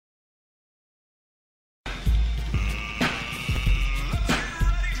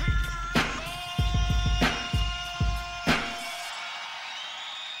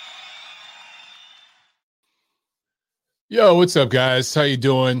Yo, what's up, guys? How you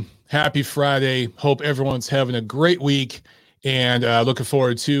doing? Happy Friday. Hope everyone's having a great week and looking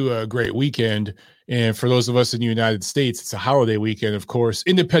forward to a great weekend. And for those of us in the United States, it's a holiday weekend, of course.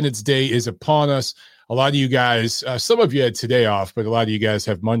 Independence Day is upon us. A lot of you guys, some of you had today off, but a lot of you guys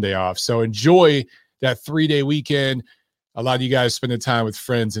have Monday off. So enjoy that 3-day weekend. A lot of you guys spending time with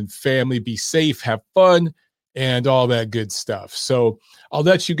friends and family. Be safe, have fun, and all that good stuff. So I'll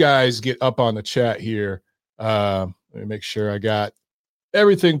let you guys get up on the chat here. Let me make sure I got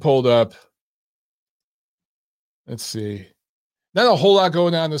everything pulled up. Let's see. Not a whole lot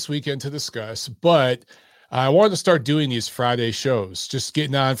going on this weekend to discuss, but I wanted to start doing these Friday shows, just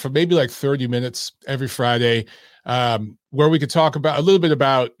getting on for maybe like 30 minutes every Friday, where we could talk about a little bit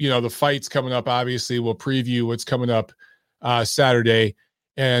about, the fights coming up. Obviously, we'll preview what's coming up Saturday.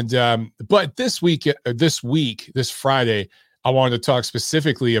 And but this Friday, I wanted to talk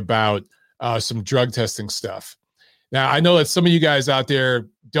specifically about some drug testing stuff. Now, I know that some of you guys out there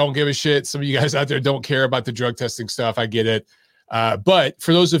don't give a shit. Some of you guys out there don't care about the drug testing stuff. I get it. But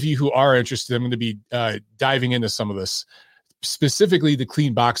for those of you who are interested, I'm going to be diving into some of this, specifically the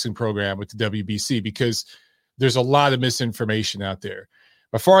clean boxing program with the WBC, because there's a lot of misinformation out there.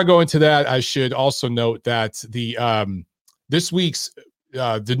 Before I go into that, I should also note that the this week's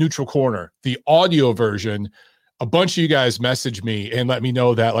the Neutral Corner, the audio version, a bunch of you guys messaged me and let me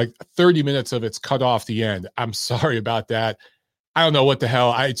know that like 30 minutes of it's cut off the end. I'm sorry about that. I don't know what the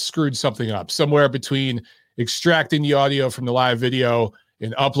hell. I screwed something up somewhere between extracting the audio from the live video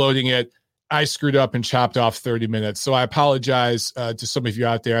and uploading it. I screwed up and chopped off 30 minutes. So I apologize to some of you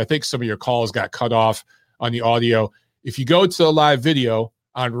out there. I think some of your calls got cut off on the audio. If you go to the live video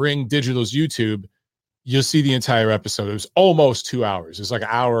on Ring Digital's YouTube, you'll see the entire episode. It was almost 2 hours. It's like an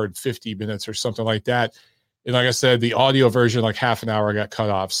hour and 50 minutes or something like that. And like I said, the audio version, like half an hour got cut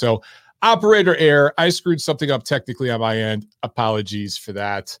off. So operator error. I screwed something up technically on my end. Apologies for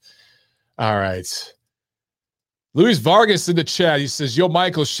that. All right. Luis Vargas in the chat. He says, yo,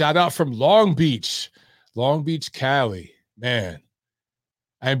 Michael, shout out from Long Beach, Cali. Man,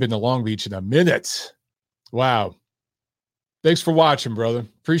 I ain't been to Long Beach in a minute. Wow. Thanks for watching, brother.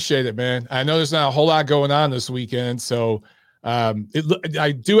 Appreciate it, man. I know there's not a whole lot going on this weekend, so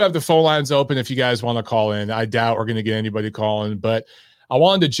I do have the phone lines open if you guys want to call in. I doubt we're going to get anybody calling, but I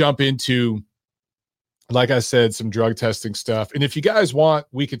wanted to jump into, like I said, some drug testing stuff. And if you guys want,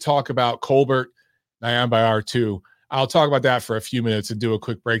 we could talk about Colbert, Nayan by R2. I'll talk about that for a few minutes and do a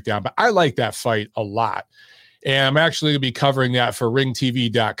quick breakdown, but I like that fight a lot. And I'm actually going to be covering that for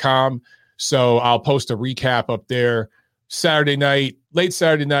ringtv.com. So I'll post a recap up there Saturday night, late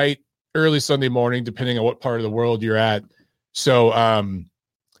Saturday night, early Sunday morning, depending on what part of the world you're at. So,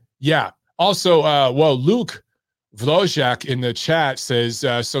 yeah. Also, Luke Vlojak in the chat says, so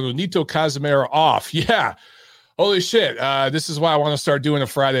Nonito Casimero off. Yeah. Holy shit. This is why I want to start doing a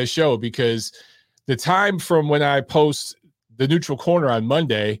Friday show, because the time from when I post the Neutral Corner on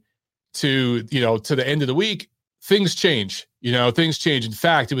Monday to the end of the week, things change. Things change. In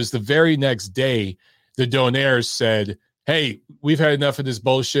fact, it was the very next day the Donaires said, hey, we've had enough of this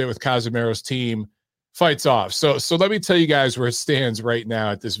bullshit with Casimero's team. Fights off. So let me tell you guys where it stands right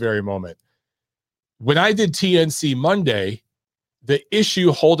now at this very moment. When I did TNC Monday, the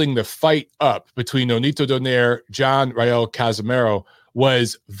issue holding the fight up between Nonito Donaire, John Rael Casimero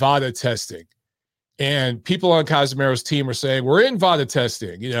was VADA testing. And people on Casimero's team were saying, we're in VADA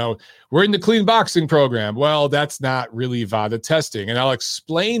testing. We're in the clean boxing program. Well, that's not really VADA testing. And I'll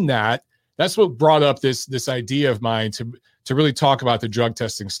explain that. That's what brought up this idea of mine to really talk about the drug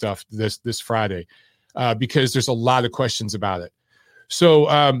testing stuff this Friday. Because there's a lot of questions about it. So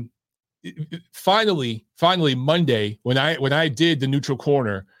finally, Monday, when I did the Neutral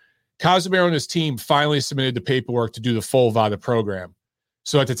Corner, Casimero and his team finally submitted the paperwork to do the full VADA program.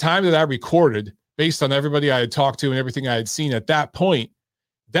 So at the time that I recorded, based on everybody I had talked to and everything I had seen at that point,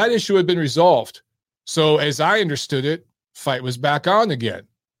 that issue had been resolved. So as I understood it, fight was back on again.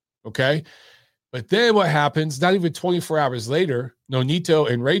 Okay. But then what happens, not even 24 hours later,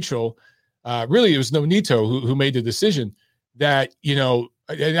 Nonito and Rachel, really, it was Nonito who made the decision that,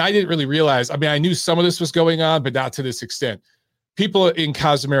 and I didn't really realize. I mean, I knew some of this was going on, but not to this extent. People in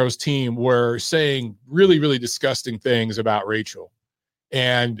Casimero's team were saying really, really disgusting things about Rachel.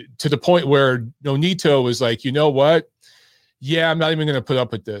 And to the point where Nonito was like, you know what? Yeah, I'm not even going to put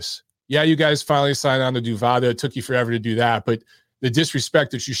up with this. Yeah, you guys finally signed on to do VADA. It took you forever to do that. But the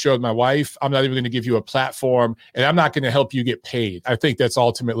disrespect that you showed my wife, I'm not even going to give you a platform, and I'm not going to help you get paid. I think that's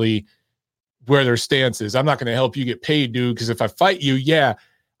ultimately where their stance is. I'm not going to help you get paid, dude, because if I fight you, yeah,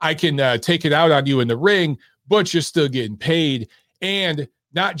 I can take it out on you in the ring, but you're still getting paid. And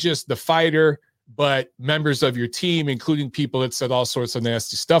not just the fighter, but members of your team, including people that said all sorts of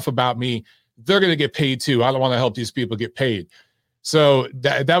nasty stuff about me, they're going to get paid too. I don't want to help these people get paid. So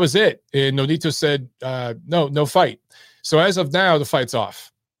that was it. And Nonito said, no fight. So as of now, the fight's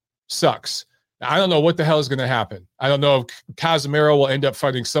off. Sucks. I don't know what the hell is going to happen. I don't know if Casimero will end up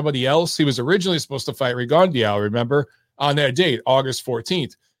fighting somebody else. He was originally supposed to fight Rigondeaux, remember, on that date, August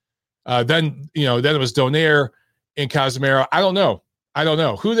 14th. Then it was Donaire and Casimero. I don't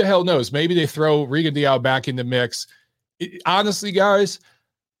know. Who the hell knows? Maybe they throw Rigondeaux back in the mix. Honestly, guys,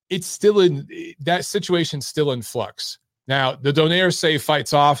 it's still that situation's still in flux. Now, the Donaire say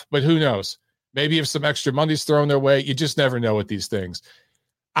fights off, but who knows? Maybe if some extra money's thrown their way, you just never know with these things.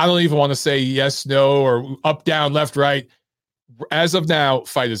 I don't even want to say yes, no, or up, down, left, right. As of now,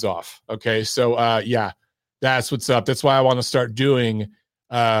 fight is off. Okay, so that's what's up. That's why I want to start doing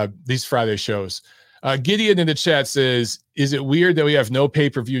these Friday shows. Gideon in the chat says, is it weird that we have no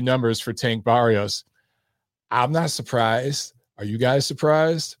pay-per-view numbers for Tank Barrios? I'm not surprised. Are you guys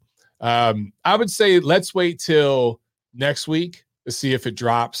surprised? I would say let's wait till next week to see if it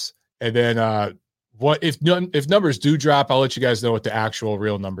drops. And then if numbers do drop, I'll let you guys know what the actual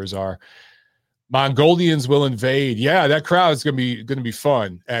real numbers are. Mongolians will invade. Yeah, that crowd is going to be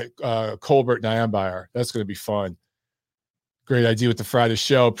fun at Colbert Nyambire. That's going to be fun. Great idea with the Friday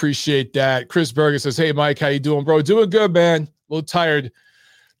show. Appreciate that. Chris Berger says, hey, Mike, how you doing, bro? Doing good, man. A little tired.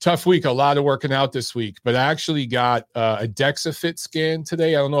 Tough week. A lot of working out this week. But I actually got a DexaFit scan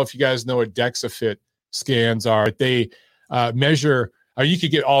today. I don't know if you guys know what DexaFit scans are. They measure, you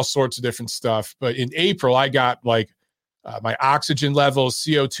could get all sorts of different stuff. But in April, I got like my oxygen levels,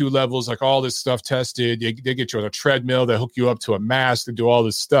 CO2 levels, like all this stuff tested. They get you on a treadmill. They hook you up to a mask. They do all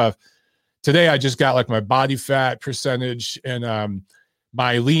this stuff. Today, I just got like my body fat percentage and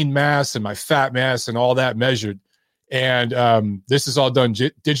my lean mass and my fat mass and all that measured. And this is all done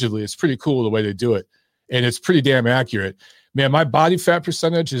digitally. It's pretty cool the way they do it. And it's pretty damn accurate. Man, my body fat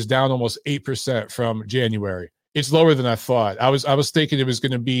percentage is down almost 8% from January. It's lower than I thought. I was thinking it was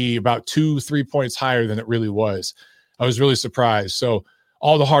going to be about 2-3 points higher than it really was. I was really surprised. So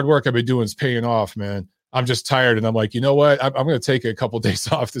all the hard work I've been doing is paying off, man. I'm just tired, and I'm like, you know what? I'm going to take a couple of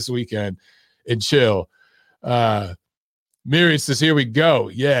days off this weekend and chill. Myriad says, here we go.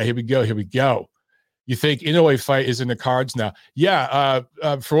 Yeah, here we go. You think Inoue fight is in the cards now? Yeah,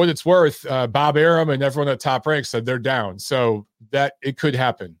 for what it's worth, Bob Arum and everyone at Top Rank said they're down. So that it could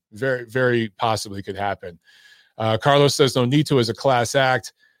happen. Very, very possibly could happen. Carlos says Nonito is a class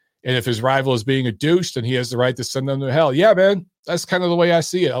act, and if his rival is being a douche, then he has the right to send them to hell. Yeah, man, that's kind of the way I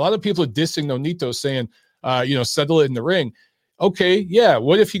see it. A lot of people are dissing Nonito, saying, settle it in the ring. Okay, yeah,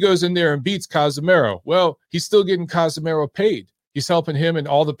 what if he goes in there and beats Casimero? Well, he's still getting Casimero paid. He's helping him and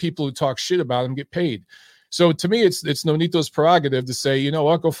all the people who talk shit about him get paid. So to me, it's Nonito's prerogative to say, you know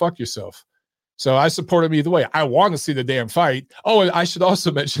what, go fuck yourself. So I support him either way. I want to see the damn fight. Oh, and I should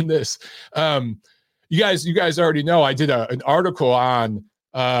also mention this. You guys already know I did an article on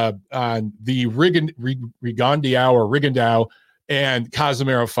the Rigondeaux and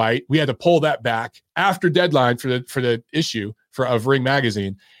Casimero fight. We had to pull that back after deadline for the issue of Ring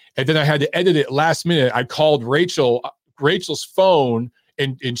Magazine, and then I had to edit it last minute. I called Rachel's phone,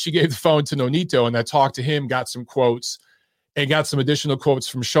 and she gave the phone to Nonito, and I talked to him, got some quotes, and got some additional quotes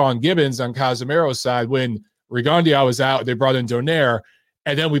from Sean Gibbons on Casimero's side. When Rigondeaux was out, they brought in Donaire,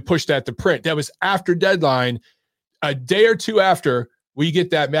 and then we pushed that to print. That was after deadline. A day or two after we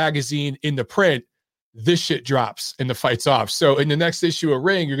get that magazine in the print, this shit drops and the fight's off. So in the next issue of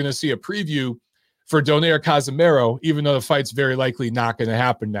Ring, you're going to see a preview for Donaire Casimero, even though the fight's very likely not going to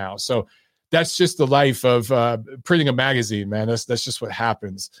happen now. So that's just the life of printing a magazine, man. That's just what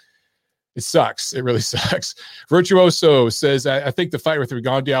happens. It sucks. It really sucks. Virtuoso says, I think the fight with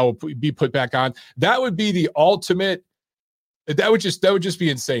Rigondeaux will be put back on. That would be the ultimate. That would just be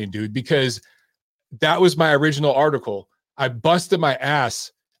insane, dude, because that was my original article. I busted my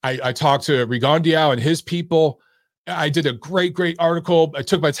ass. I talked to Rigondeaux and his people. I did a great article. I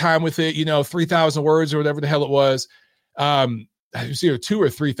took my time with it, 3,000 words or whatever the hell it was. It was either 2,000 or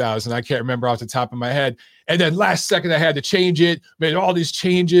 3,000. I can't remember off the top of my head. And then last second, I had to change it, made all these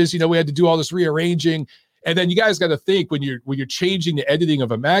changes. We had to do all this rearranging. And then you guys got to think when you're changing the editing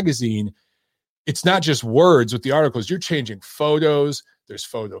of a magazine, it's not just words with the articles. You're changing photos. There's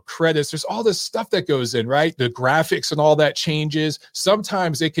photo credits. There's all this stuff that goes in, right? The graphics and all that changes.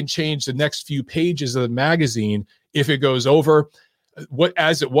 Sometimes it can change the next few pages of the magazine if it goes over.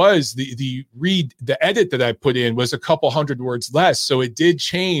 As it was, the edit that I put in was a couple hundred words less. So it did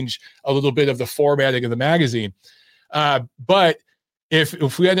change a little bit of the formatting of the magazine. But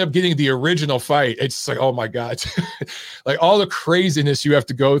if we end up getting the original fight, it's like, oh my God, like all the craziness you have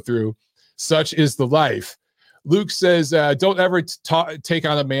to go through. Such is the life. Luke says, don't ever take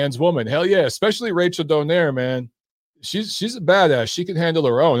on a man's woman. Hell yeah, especially Rachel Donaire, man. She's a badass. She can handle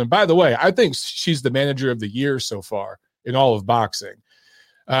her own. And by the way, I think she's the manager of the year so far in all of boxing.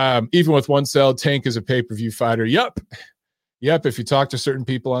 Even with One Cell, Tank is a pay-per-view fighter. Yep. If you talk to certain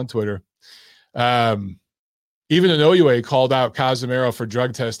people on Twitter. Even Inoue called out Casemiro for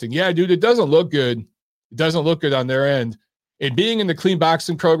drug testing. Yeah, dude, it doesn't look good. It doesn't look good on their end. And being in the clean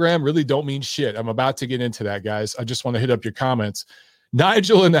boxing program really don't mean shit. I'm about to get into that, guys. I just want to hit up your comments.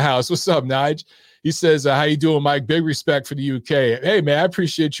 Nigel in the house. What's up, Nige? He says, how you doing, Mike? Big respect for the UK. Hey, man, I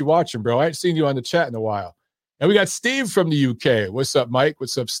appreciate you watching, bro. I ain't seen you on the chat in a while. And we got Steve from the UK. What's up, Mike?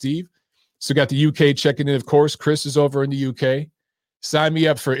 What's up, Steve? So got the UK checking in, of course. Chris is over in the UK. Sign me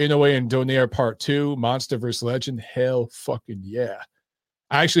up for Inoue and Donaire Part 2, Monster vs. Legend. Hell fucking yeah.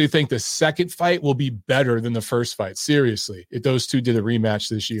 I actually think the second fight will be better than the first fight. Seriously, if those two did a rematch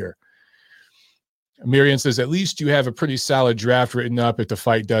this year. Miriam says, at least you have a pretty solid draft written up if the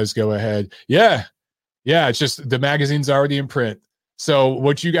fight does go ahead. Yeah, it's just the magazine's already in print. So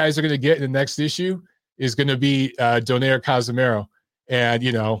what you guys are going to get in the next issue is going to be Donaire Casemiro. And,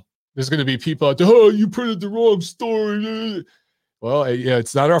 there's going to be people out there, oh, you printed the wrong story. Well, yeah,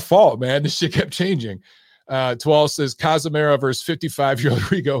 it's not our fault, man. This shit kept changing. Twal says Casemiro versus 55-year-old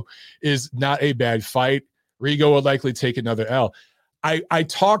Rigo is not a bad fight. Rigo will likely take another L. I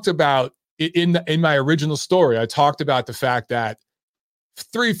talked about in my original story, I talked about the fact that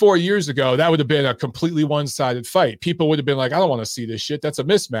 3-4 years ago, that would have been a completely one-sided fight. People would have been like, I don't want to see this shit. That's a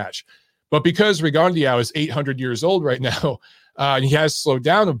mismatch. But because Rigondeaux is 800 years old right now, and he has slowed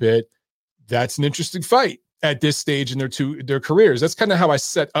down a bit, that's an interesting fight at this stage in their careers. That's kind of how I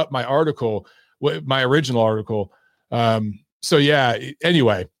set up my article, my original article. So yeah,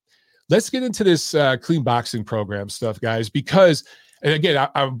 anyway, let's get into this clean boxing program stuff, guys, because, and again,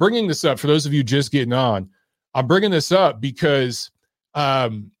 I'm bringing this up for those of you just getting on. I'm bringing this up because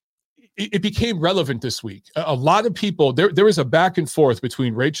it became relevant this week. A lot of people, there was a back and forth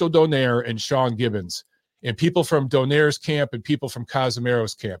between Rachel Donaire and Sean Gibbons, and people from Donaire's camp and people from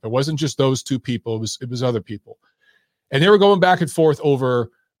Casemiro's camp. It wasn't just those two people. It was other people. And they were going back and forth over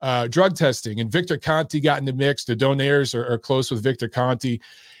drug testing. And Victor Conti got in the mix. The Donaires are close with Victor Conti.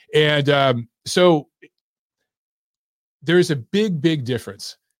 And so there's a big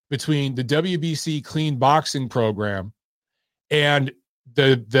difference between the WBC clean boxing program and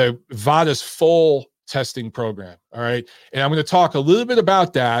the VADA's full testing program. All right. And I'm going to talk a little bit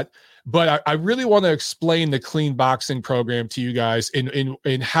about that. But I really want to explain the clean boxing program to you guys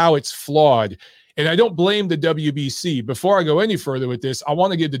in how it's flawed. And I don't blame the WBC. Before I go any further with this, I want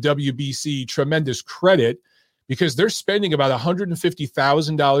to give the WBC tremendous credit because they're spending about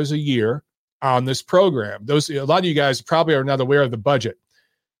 $150,000 a year on this program. A lot of you guys probably are not aware of the budget.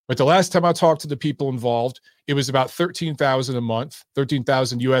 But the last time I talked to the people involved, it was about $13,000 a month,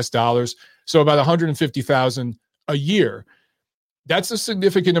 $13,000 US. So about $150,000 a year. That's a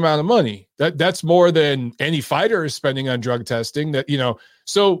significant amount of money. That's more than any fighter is spending on drug testing.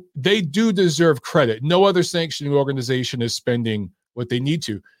 So they do deserve credit. No other sanctioning organization is spending what they need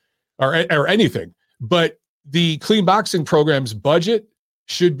to, or anything. But the clean boxing program's budget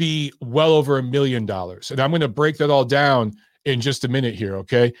should be well over $1 million. And I'm going to break that all down in just a minute here.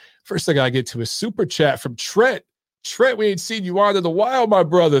 Okay. First thing I get to is super chat from Trent. Trent, we ain't seen you on in a while, my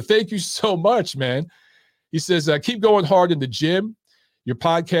brother. Thank you so much, man. He says, keep going hard in the gym. Your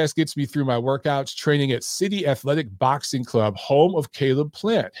podcast gets me through my workouts, training at City Athletic Boxing Club, home of Caleb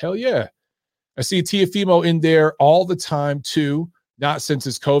Plant. Hell yeah. I see Teofimo in there all the time, too. Not since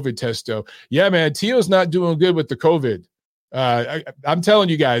his COVID test, though. Yeah, man, Teo's not doing good with the COVID. I'm telling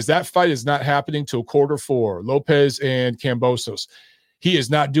you guys, that fight is not happening till Q4. Lopez and Kambosos. He is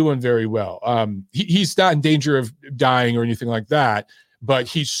not doing very well. He's not in danger of dying or anything like that, but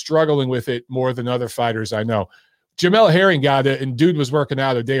he's struggling with it more than other fighters I know. Jamel Herring got it, and dude was working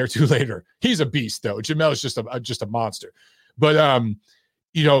out a day or two later. He's a beast, though. Jamel is just a monster. But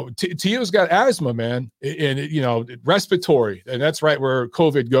Tio's got asthma, man, and respiratory, and that's right where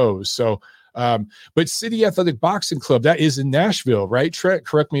COVID goes. So, but City Athletic Boxing Club, that is in Nashville, right? Trent,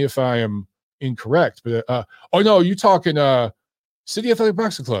 correct me if I am incorrect. But oh no, you talking City Athletic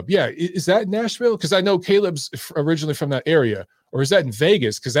Boxing Club? Yeah, is that in Nashville? Because I know Caleb's originally from that area, or is that in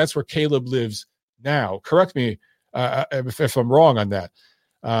Vegas? Because that's where Caleb lives now. Correct me if I'm wrong on that,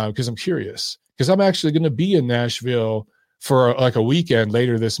 because I'm curious. Because I'm actually going to be in Nashville for like a weekend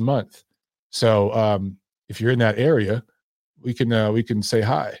later this month. So if you're in that area, we can say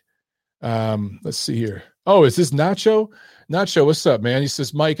hi. Let's see here. Oh, is this Nacho? Nacho, what's up, man? He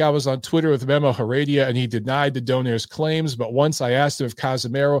says, Mike, I was on Twitter with Memo Heredia, and he denied the donor's claims. But once I asked him if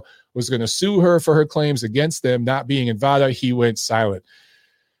Casemiro was going to sue her for her claims against them not being in VADA, he went silent.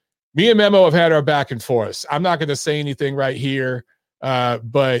 Me and Memo have had our back and forth. I'm not going to say anything right here.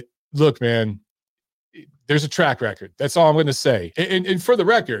 But look, man, there's a track record. That's all I'm going to say. And for the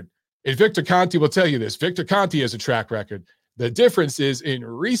record, and Victor Conti will tell you this, Victor Conti has a track record. The difference is in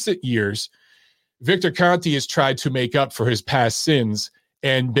recent years, Victor Conti has tried to make up for his past sins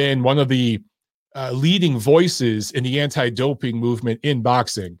and been one of the leading voices in the anti-doping movement in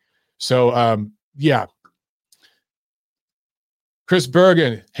boxing. So, yeah. Chris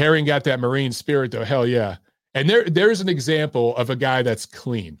Bergen, Herring got that Marine spirit, though. Hell yeah. And there's an example of a guy that's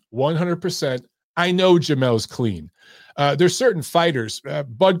clean. 100%. I know Jamel's clean. There's certain fighters.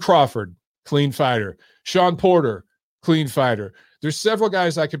 Bud Crawford, clean fighter. Sean Porter, clean fighter. There's several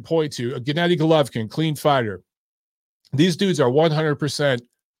guys I can point to. Gennady Golovkin, clean fighter. These dudes are 100%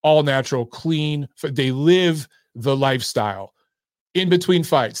 all natural, clean. They live the lifestyle. In between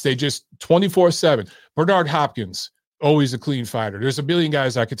fights, they just 24/7. Bernard Hopkins, always a clean fighter. There's a billion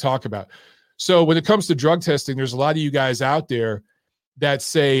guys I could talk about. So when it comes to drug testing, there's a lot of you guys out there that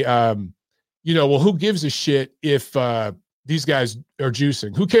say, well, who gives a shit if these guys are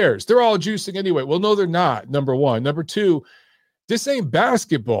juicing? Who cares? They're all juicing anyway. Well, no, they're not, number one. Number two, this ain't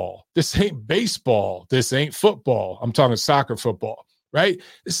basketball. This ain't baseball. This ain't football. I'm talking soccer football, right?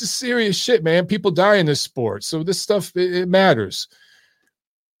 This is serious shit, man. People die in this sport. So this stuff, it matters.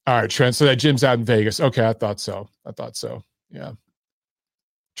 All right, Trent. So that gym's out in Vegas. Okay, I thought so. Yeah.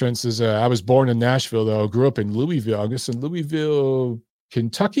 Trent says, I was born in Nashville, though. Grew up in Louisville. I guess in Louisville,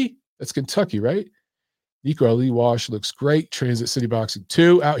 Kentucky. That's Kentucky, right? Nico Ali Wash looks great. Transit City Boxing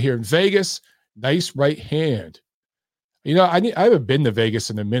 2 out here in Vegas. Nice right hand. I haven't been to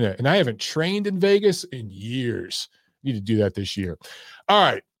Vegas in a minute, and I haven't trained in Vegas in years. Need to do that this year. All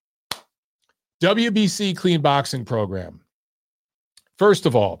right. WBC Clean Boxing Program. First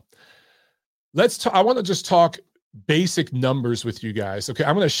of all, I want to just talk basic numbers with you guys. Okay,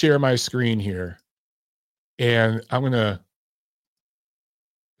 I'm going to share my screen here, and I'm going to,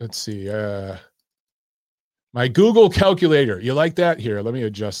 let's see, my Google calculator. You like that? Here, let me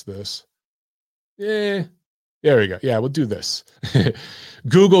adjust this. Yeah. There we go. Yeah, we'll do this.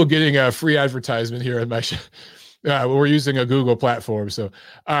 Google getting a free advertisement here in my show. We're using a Google platform. So,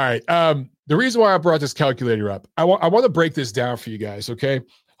 all right. The reason why I brought this calculator up, I want to break this down for you guys, okay?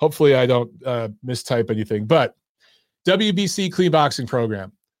 Hopefully I don't mistype anything. But WBC Clean Boxing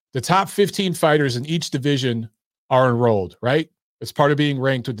Program, the top 15 fighters in each division are enrolled, right? It's part of being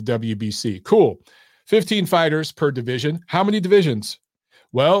ranked with the WBC. Cool. 15 fighters per division. How many divisions?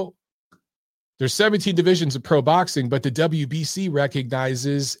 Well, there's 17 divisions of pro boxing, but the WBC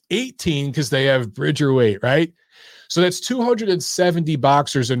recognizes 18 because they have Bridgerweight, right? So that's 270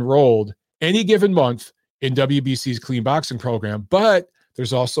 boxers enrolled any given month in WBC's Clean Boxing Program, but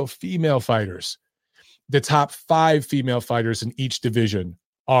there's also female fighters. The top 5 female fighters in each division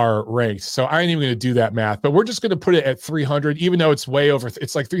are ranked. So I ain't even going to do that math, but we're just going to put it at 300, even though it's way over.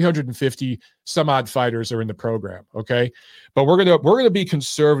 It's like 350 some odd fighters are in the program, okay? But we're going to be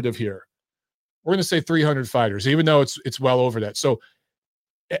conservative here. We're going to say 300 fighters, even though it's well over that. So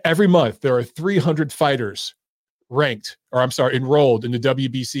every month there are 300 fighters enrolled in the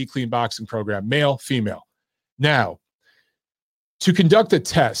WBC Clean Boxing Program, male, female. Now, to conduct a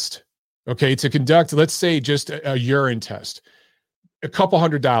test, okay, let's say just a urine test, a couple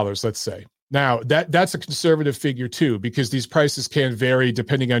 $100, let's say. Now, that's a conservative figure too, because these prices can vary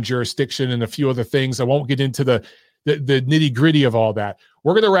depending on jurisdiction and a few other things. I won't get into the nitty gritty of all that.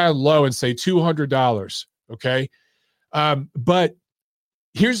 We're going to round low and say $200. Okay. But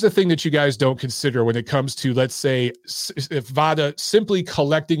here's the thing that you guys don't consider when it comes to, let's say, if VADA simply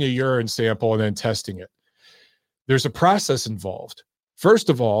collecting a urine sample and then testing it. There's a process involved. First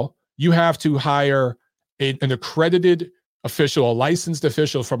of all, you have to hire an accredited official, a licensed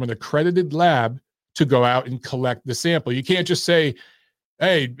official from an accredited lab to go out and collect the sample. You can't just say,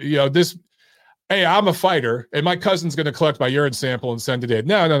 hey, I'm a fighter and my cousin's going to collect my urine sample and send it in.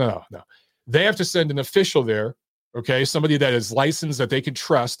 No. They have to send an official there, okay, somebody that is licensed, that they can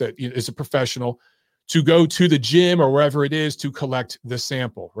trust, that is a professional, to go to the gym or wherever it is to collect the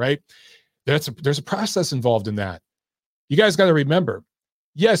sample, right? There's a process involved in that. You guys got to remember,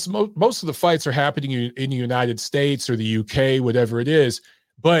 yes, most of the fights are happening in the United States or the UK, whatever it is,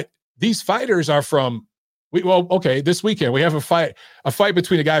 but these fighters are from, this weekend we have a fight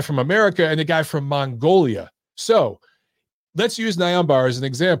between a guy from America and a guy from Mongolia. So let's use Nyambar as an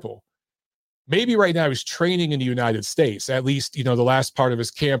example. Maybe right now he's training in the United States. At least, the last part of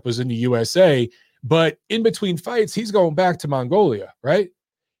his camp was in the USA. But in between fights, he's going back to Mongolia, right?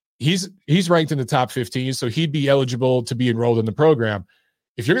 He's ranked in the top 15, so he'd be eligible to be enrolled in the program.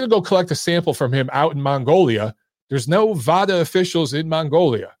 If you're going to go collect a sample from him out in Mongolia, there's no VADA officials in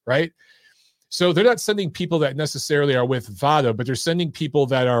Mongolia, right? So they're not sending people that necessarily are with VADA, but they're sending people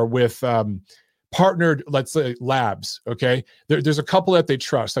that are with partnered, let's say, labs, okay? There's a couple that they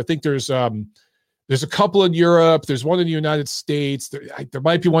trust. I think there's a couple in Europe. There's one in the United States. There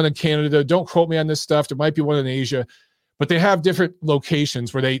might be one in Canada. Don't quote me on this stuff. There might be one in Asia. But they have different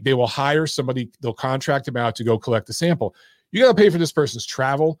locations where they will hire somebody. They'll contract them out to go collect the sample. You got to pay for this person's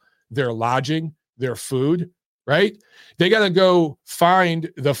travel, their lodging, their food, right? They got to go find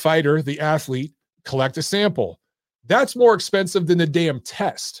the fighter, the athlete, collect a sample. That's more expensive than the damn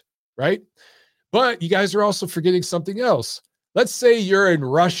test, right? But you guys are also forgetting something else. Let's say you're in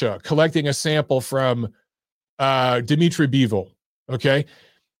Russia collecting a sample from Dmitry Bivol, okay?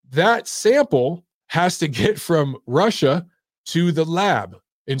 That sample has to get from Russia to the lab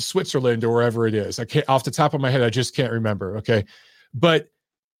in Switzerland or wherever it is. I can't, off the top of my head, I just can't remember, okay? But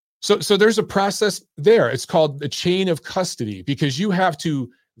so there's a process there. It's called the chain of custody, because you have to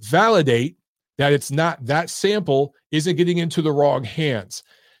validate that it's not, that sample isn't getting into the wrong hands.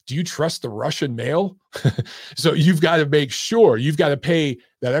 Do you trust the Russian mail? So you've got to make sure, you've got to pay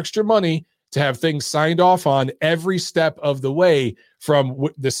that extra money to have things signed off on every step of the way from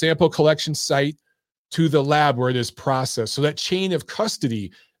the sample collection site to the lab where it is processed. So that chain of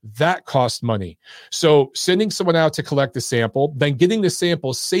custody, that costs money. So sending someone out to collect the sample, then getting the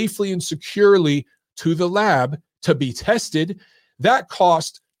sample safely and securely to the lab to be tested, that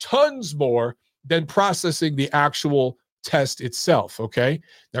costs tons more than processing the actual test itself, okay?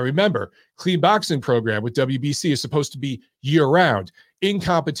 Now remember, clean boxing program with WBC is supposed to be year-round, in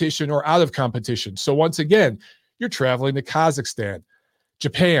competition or out of competition. So once again, you're traveling to Kazakhstan,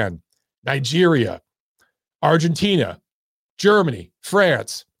 Japan, Nigeria, Argentina, Germany,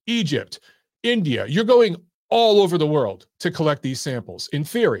 France, Egypt, India. You're going all over the world to collect these samples, in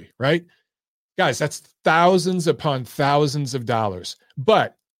theory, right? Guys, that's thousands upon thousands of dollars.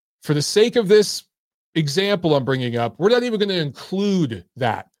 But for the sake of this example I'm bringing up, we're not even going to include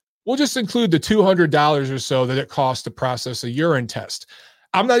that. We'll just include the $200 or so that it costs to process a urine test.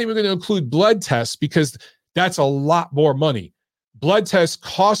 I'm not even going to include blood tests because that's a lot more money. Blood tests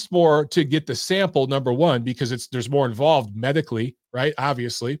cost more to get the sample, number one, because there's more involved medically, right?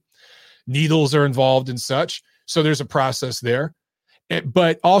 Obviously. Needles are involved and such. So there's a process there.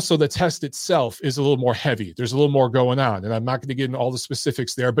 But also the test itself is a little more heavy. There's a little more going on. And I'm not going to get into all the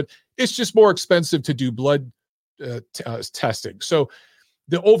specifics there, but it's just more expensive to do blood testing. So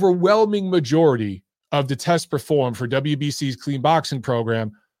the overwhelming majority of the tests performed for WBC's clean boxing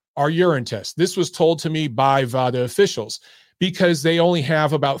program are urine tests. This was told to me by VADA officials because they only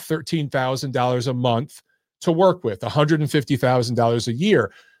have about $13,000 a month to work with, $150,000 a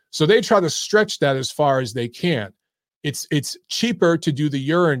year. So they try to stretch that as far as they can. It's cheaper to do the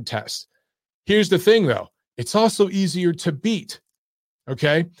urine test. Here's the thing, though. It's also easier to beat,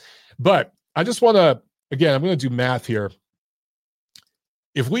 okay? But I just want to, again, I'm going to do math here.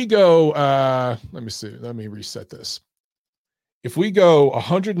 If we go, let me see. Let me reset this. If we go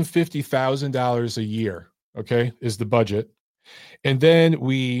 $150,000 a year, okay, is the budget, and then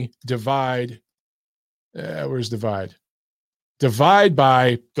we divide, where's divide? Divide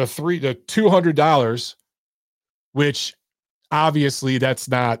by the $200, which obviously that's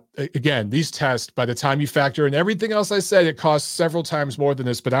not, again, these tests, by the time you factor in everything else I said, it costs several times more than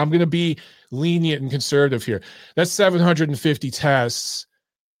this, but I'm going to be lenient and conservative here. That's 750 tests,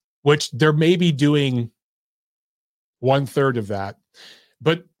 which they're maybe doing 1/3 of that.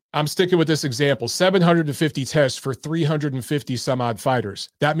 But I'm sticking with this example, 750 tests for 350 some odd fighters.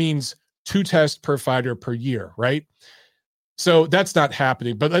 That means 2 tests per fighter per year, right? So that's not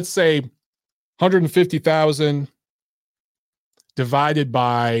happening. But let's say 150,000 divided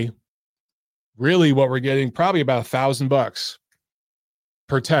by really what we're getting, probably about $1,000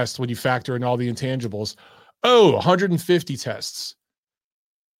 per test when you factor in all the intangibles. Oh, 150 tests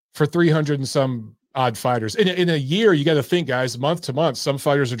for 300 and some odd fighters. In a year, you got to think, guys, month to month, some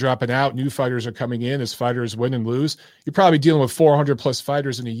fighters are dropping out, new fighters are coming in as fighters win and lose. You're probably dealing with 400 plus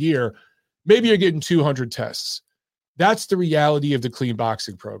fighters in a year. Maybe you're getting 200 tests. That's the reality of the clean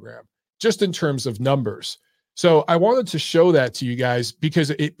boxing program, just in terms of numbers. So I wanted to show that to you guys because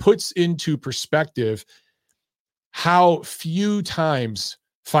it puts into perspective how few times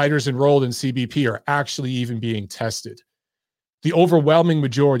fighters enrolled in CBP are actually even being tested. The overwhelming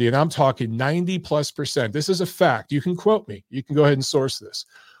majority, and I'm talking 90+%, this is a fact. You can quote me. You can go ahead and source this.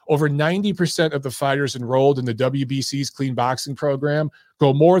 Over 90% of the fighters enrolled in the WBC's clean boxing program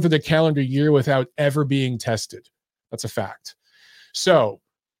go more than a calendar year without ever being tested. That's a fact. So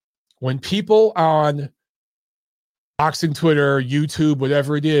when people on boxing Twitter, YouTube,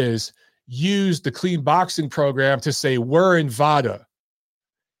 whatever it is, use the clean boxing program to say we're in VADA,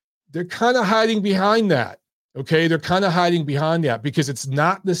 they're kind of hiding behind that. Okay, they're kind of hiding behind that because it's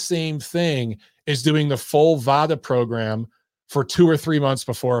not the same thing as doing the full VADA program for 2 or 3 months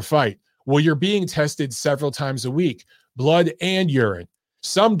before a fight. Well, you're being tested several times a week, blood and urine.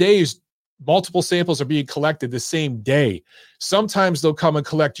 Some days, multiple samples are being collected the same day. Sometimes they'll come and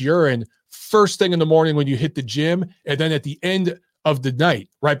collect urine first thing in the morning when you hit the gym, and then at the end of the night,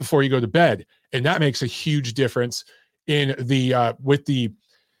 right before you go to bed. And that makes a huge difference in the, with the,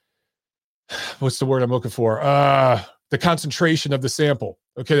 what's the word I'm looking for? The concentration of the sample.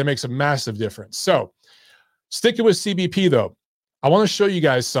 Okay, that makes a massive difference. So sticking with CBP though, I want to show you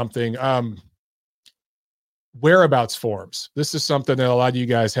guys something. Whereabouts forms. This is something that a lot of you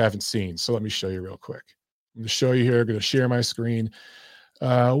guys haven't seen. So let me show you real quick. I'm going to show you here. I'm going to share my screen.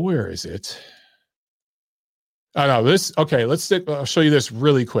 Where is it? Oh, no, this, okay, I'll show you this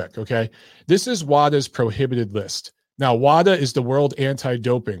really quick, okay? This is WADA's prohibited list. Now, WADA is the World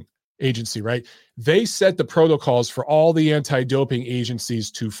Anti-Doping Agency, right? They set the protocols for all the anti-doping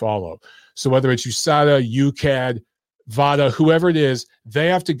agencies to follow. So whether it's USADA, UCAD, VADA, whoever it is, they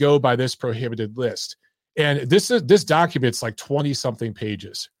have to go by this prohibited list. And this document's like 20-something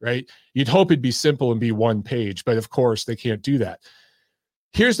pages, right? You'd hope it'd be simple and be one page, but of course they can't do that.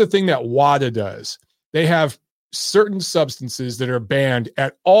 Here's the thing that WADA does. They have certain substances that are banned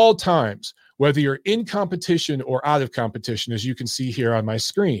at all times, whether you're in competition or out of competition, as you can see here on my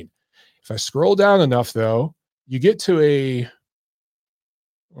screen. If I scroll down enough, though, you get to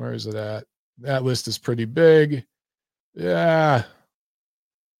where is it at? That list is pretty big. Yeah.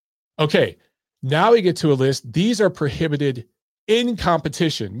 Okay. Now we get to a list. These are prohibited in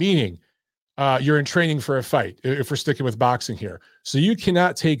competition, meaning you're in training for a fight, if we're sticking with boxing here. So you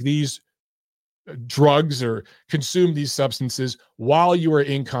cannot take these drugs or consume these substances while you are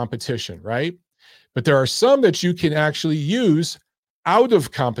in competition, right? But there are some that you can actually use out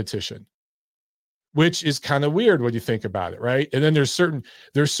of competition, which is kind of weird when you think about it, right? And then there's certain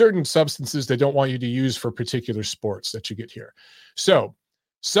substances they don't want you to use for particular sports that you get here. So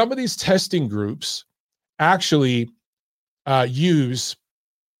some of these testing groups actually use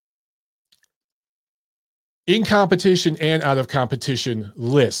in competition and out of competition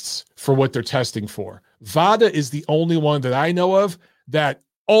lists for what they're testing for. VADA is the only one that I know of that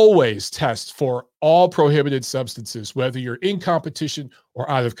always tests for all prohibited substances, whether you're in competition or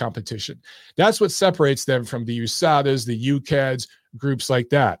out of competition. That's what separates them from the USADAs, the UCADs, groups like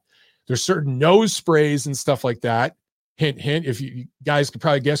that. There's certain nose sprays and stuff like that. Hint, hint, if you guys could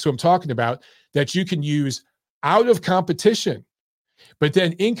probably guess who I'm talking about, that you can use out of competition. But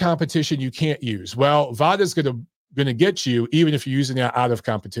then in competition, you can't use. Well, VADA is going to get you even if you're using it out of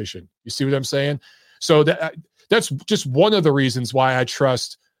competition. You see what I'm saying? So that's just one of the reasons why I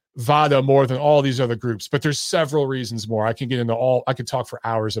trust VADA more than all these other groups. But there's several reasons more. I can get into all. I could talk for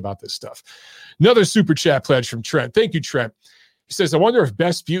hours about this stuff. Another super chat pledge from Trent. Thank you, Trent. He says, I wonder if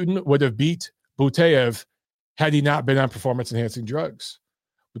Besputin would have beat Butayev had he not been on performance-enhancing drugs.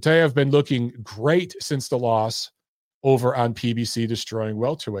 Butayev been looking great since the loss over on PBC, destroying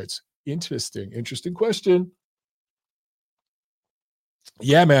welterweights. Interesting question.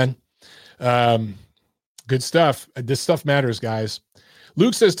 Yeah, man. Good stuff. This stuff matters, guys.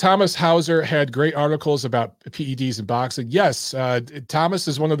 Luke says Thomas Hauser had great articles about PEDs and boxing. Yes, Thomas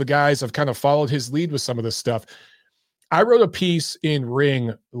is one of the guys. I've kind of followed his lead with some of this stuff. I wrote a piece in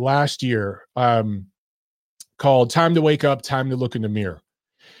Ring last year called Time to Wake Up, Time to Look in the Mirror.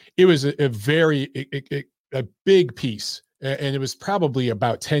 It was a big piece, and it was probably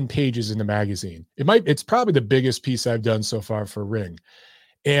about 10 pages in the magazine. It's probably the biggest piece I've done so far for Ring.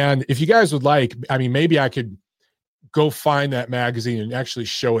 And if you guys would like, I mean, maybe I could go find that magazine and actually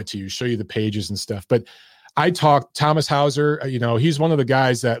show it to you, show you the pages and stuff. But I talked Thomas Hauser, he's one of the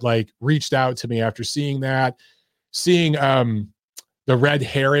guys that like reached out to me after seeing the red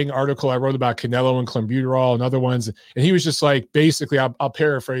herring article I wrote about Canelo and clenbuterol and other ones. And he was just like, basically, I'll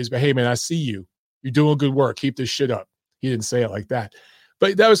paraphrase, but hey man, I see you. You're doing good work. Keep this shit up. He didn't say it like that,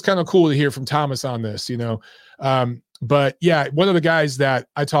 but that was kind of cool to hear from Thomas on this, but yeah, one of the guys that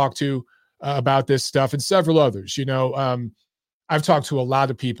I talked to about this stuff and several others, I've talked to a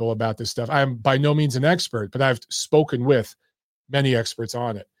lot of people about this stuff. I'm by no means an expert, but I've spoken with many experts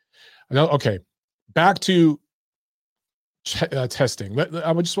on it. Okay. Back to testing.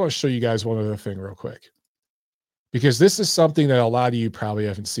 I just want to show you guys one other thing real quick. because this is something that a lot of you probably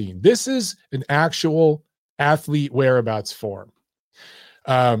haven't seen. This is an actual athlete whereabouts form.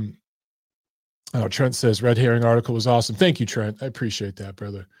 Trent says red herring article was awesome. Thank you, Trent. I appreciate that,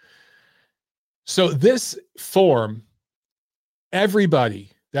 brother. So this form,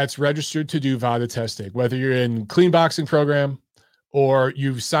 everybody that's registered to do VADA testing, whether you're in clean boxing program or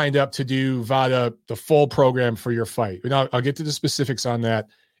you've signed up to do VADA, the full program for your fight. And I'll get to the specifics on that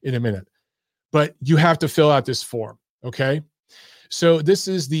in a minute. But you have to fill out this form, okay? So this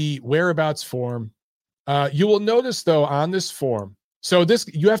is the whereabouts form. You will notice, though, on this form, so this,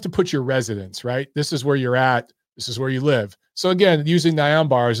 you have to put your residence, right? This is where you're at. This is where you live. So again, using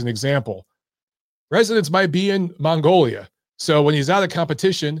Nyambar as an example, residence might be in Mongolia. So when he's out of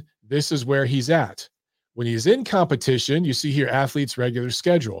competition, this is where he's at. When he's in competition, you see here, athlete's regular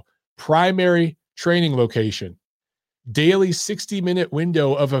schedule, primary training location, daily 60-minute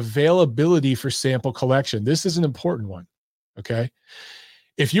window of availability for sample collection. This is an important one, okay?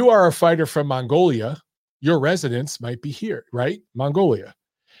 If you are a fighter from Mongolia, your residence might be here, right? Mongolia.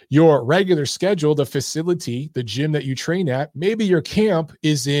 Your regular schedule, the facility, the gym that you train at, maybe your camp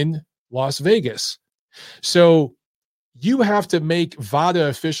is in Las Vegas. So you have to make VADA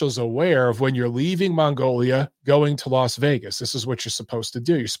officials aware of when you're leaving Mongolia, going to Las Vegas. This is what you're supposed to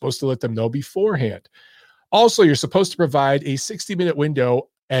do. You're supposed to let them know beforehand. Also, you're supposed to provide a 60-minute window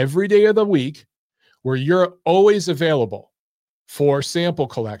every day of the week where you're always available for sample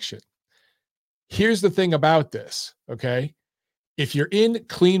collection. Here's the thing about this, okay? If you're in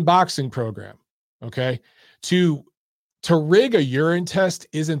clean boxing program, okay, to rig a urine test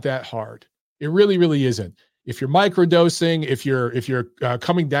isn't that hard. It really, really isn't. If you're microdosing, if you're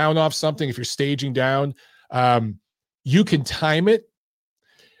coming down off something, if you're staging down, you can time it.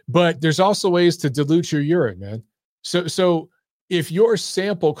 But there's also ways to dilute your urine, man. So if your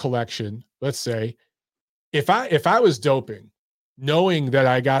sample collection, let's say, if I was doping, knowing that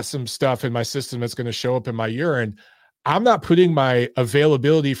I got some stuff in my system that's going to show up in my urine, I'm not putting my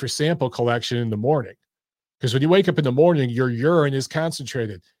availability for sample collection in the morning. Because when you wake up in the morning, your urine is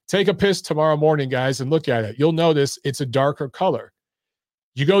concentrated. Take a piss tomorrow morning, guys, and look at it. You'll notice it's a darker color.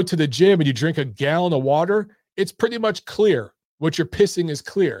 You go to the gym and you drink a gallon of water, it's pretty much clear. What you're pissing is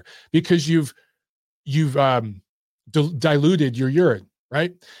clear because you've diluted your urine,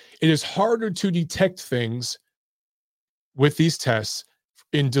 right? It is harder to detect things with these tests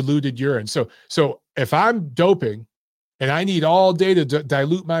in diluted urine. So if I'm doping and I need all day to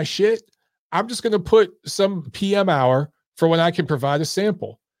dilute my shit, I'm just going to put some PM hour for when I can provide a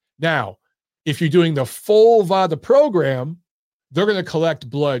sample. Now, if you're doing the full VADA program, they're going to collect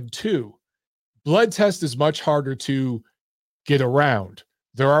blood too. Blood test is much harder to get around.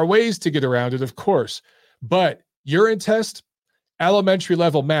 There are ways to get around it, of course, but urine test, elementary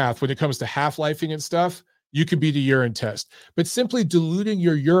level math, when it comes to half-lifing and stuff, you can beat a urine test. But simply diluting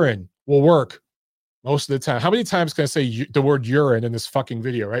your urine will work most of the time. How many times can I say the word urine in this fucking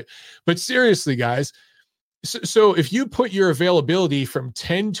video, right? But seriously, guys, so if you put your availability from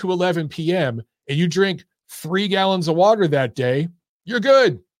 10 to 11 p.m. and you drink 3 gallons of water that day, you're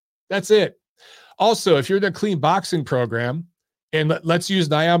good. That's it. Also, if you're in a clean boxing program, and let's use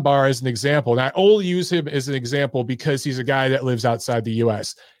Nyambar as an example, and I only use him as an example because he's a guy that lives outside the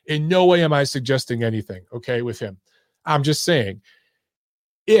U.S. In no way am I suggesting anything, okay, with him. I'm just saying,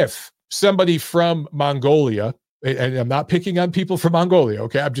 if somebody from Mongolia, and I'm not picking on people from Mongolia,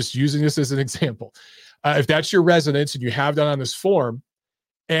 okay, I'm just using this as an example. If that's your residence and you have that on this form,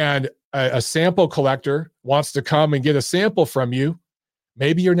 and a sample collector wants to come and get a sample from you,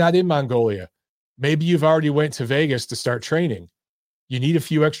 maybe you're not in Mongolia. Maybe you've already went to Vegas to start training. You need a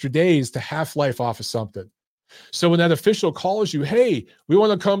few extra days to half-life off of something. So when that official calls you, hey, we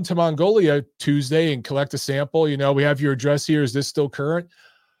want to come to Mongolia Tuesday and collect a sample. You know, we have your address here. Is this still current?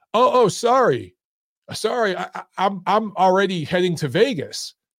 Oh, sorry. I'm already heading to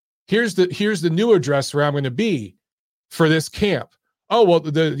Vegas. Here's the new address where I'm going to be for this camp. Oh, well,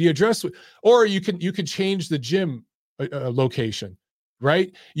 the address, or you can change the gym location.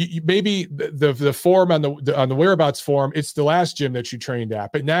 Right? You maybe the form on the whereabouts form, it's the last gym that you trained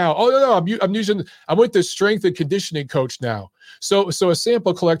at. But now, I'm with the strength and conditioning coach now. So a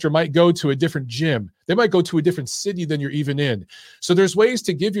sample collector might go to a different gym. They might go to a different city than you're even in. So there's ways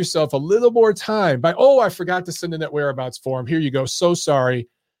to give yourself a little more time by, I forgot to send in that whereabouts form. Here you go. So sorry.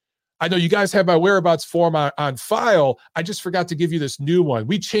 I know you guys have my whereabouts form on file. I just forgot to give you this new one.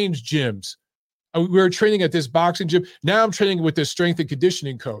 We changed gyms. We were training at this boxing gym. Now I'm training with this strength and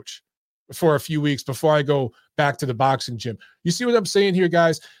conditioning coach for a few weeks before I go back to the boxing gym. You see what I'm saying here,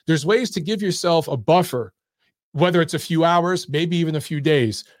 guys? There's ways to give yourself a buffer, whether it's a few hours, maybe even a few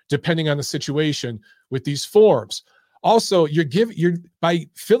days, depending on the situation, with these forms. Also, you're by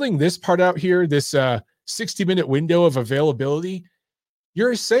filling this part out here, this 60-minute window of availability,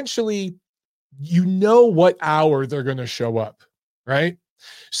 you're essentially, what hour they're going to show up, right?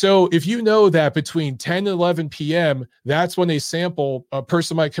 So if you know that between 10 and 11 p.m., that's when a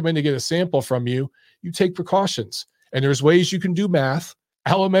person might come in to get a sample from you, you take precautions. And there's ways you can do math,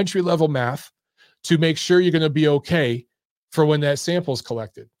 elementary level math, to make sure you're going to be okay for when that sample is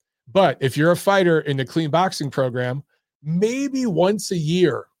collected. But if you're a fighter in the clean boxing program, maybe once a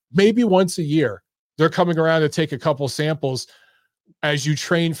year, they're coming around to take a couple samples as you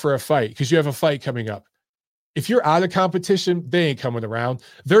train for a fight, because you have a fight coming up. If you're out of competition, they ain't coming around.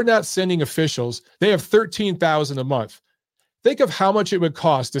 They're not sending officials. They have $13,000 a month. Think of how much it would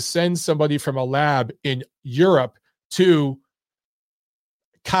cost to send somebody from a lab in Europe to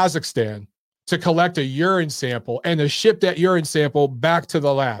Kazakhstan to collect a urine sample and to ship that urine sample back to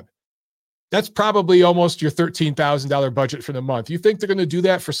the lab. That's probably almost your $13,000 budget for the month. You think they're going to do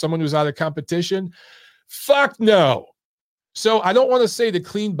that for someone who's out of competition? Fuck no. So I don't want to say the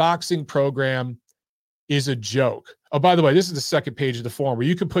clean boxing program is a joke. Oh, by the way, this is the second page of the form where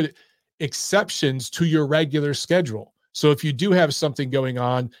you can put exceptions to your regular schedule. So if you do have something going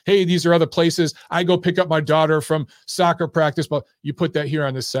on, hey, these are other places. I go pick up my daughter from soccer practice, but you put that here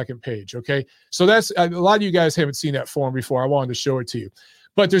on the second page, okay? So that's, a lot of you guys haven't seen that form before. I wanted to show it to you.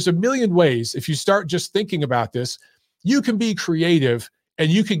 But there's a million ways. If you start just thinking about this, you can be creative and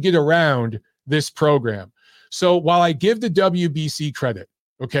you can get around this program. So while I give the WBC credit,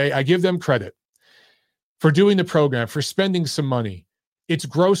 okay, I give them credit for doing the program, for spending some money, it's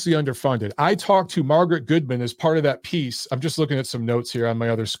grossly underfunded. I talked to Margaret Goodman as part of that piece. I'm just looking at some notes here on my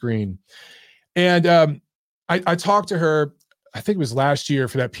other screen. And I talked to her, I think it was last year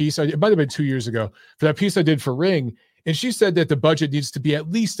for that piece. It might have been 2 years ago for that piece I did for Ring. And she said that the budget needs to be at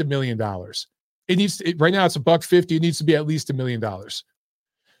least $1 million. Right now it's $150. It needs to be at least $1 million.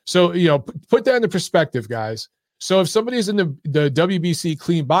 So, put that into perspective, guys. So if somebody's in the WBC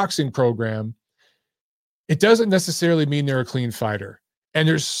clean boxing program, it doesn't necessarily mean they're a clean fighter. And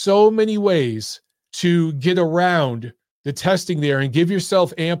there's so many ways to get around the testing there and give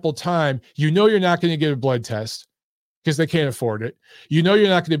yourself ample time. You're not going to get a blood test because they can't afford it. You're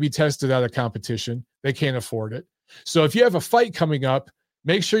not going to be tested out of competition. They can't afford it. So if you have a fight coming up,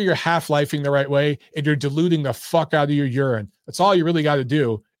 make sure you're half-lifing the right way and you're diluting the fuck out of your urine. That's all you really got to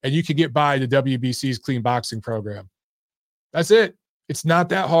do. And you can get by the WBC's clean boxing program. That's it. It's not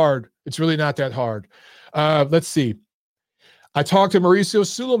that hard. It's really not that hard. Let's see. I talked to Mauricio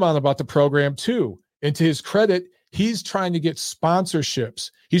Suleiman about the program too. And to his credit, he's trying to get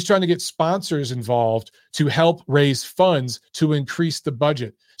sponsorships. He's trying to get sponsors involved to help raise funds to increase the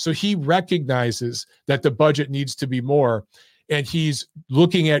budget. So he recognizes that the budget needs to be more, and he's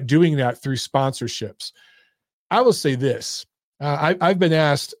looking at doing that through sponsorships. I will say this. I've been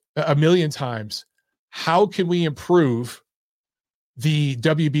asked a million times, how can we improve the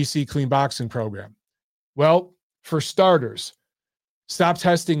WBC clean boxing program? Well, for starters, stop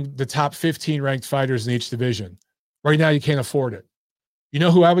testing the top 15 ranked fighters in each division. Right now, you can't afford it. You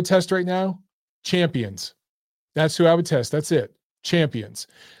know who I would test right now? Champions. That's who I would test. That's it. Champions.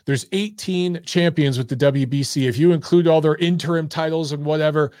 There's 18 champions with the WBC. If you include all their interim titles and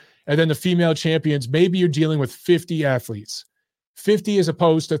whatever, and then the female champions, maybe you're dealing with 50 athletes. 50 as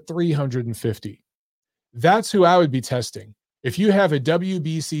opposed to 350. That's who I would be testing. If you have a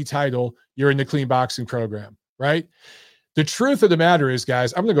WBC title, you're in the clean boxing program, right? The truth of the matter is,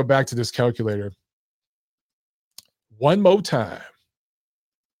 guys, I'm going to go back to this calculator one more time.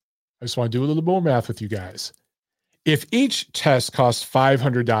 I just want to do a little more math with you guys. If each test costs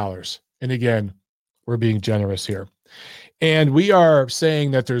 $500, and again, we're being generous here, and we are saying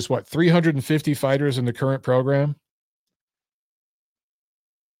that there's 350 fighters in the current program,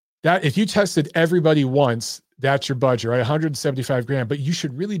 that if you tested everybody once, that's your budget, right? $175,000, but you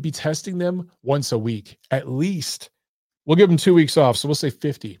should really be testing them once a week, at least. We'll give them 2 weeks off, so we'll say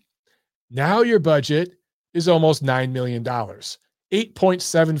 50. Now your budget is almost $9 million,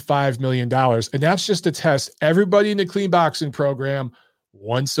 $8.75 million. And that's just to test everybody in the clean boxing program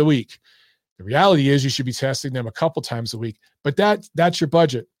once a week. The reality is you should be testing them a couple times a week, but that's your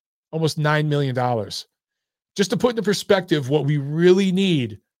budget, almost $9 million. Just to put into perspective what we really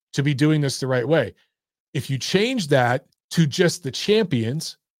need to be doing this the right way. If you change that to just the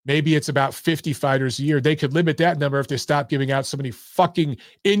champions, maybe it's about 50 fighters a year. They could limit that number if they stop giving out so many fucking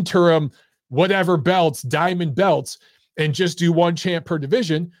interim whatever belts, diamond belts, and just do one champ per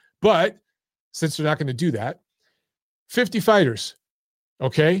division. But since they're not going to do that, 50 fighters.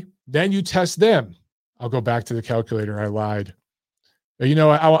 Okay. Then you test them. I'll go back to the calculator. I lied. You know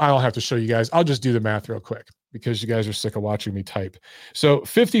what? I'll have to show you guys. I'll just do the math real quick because you guys are sick of watching me type. So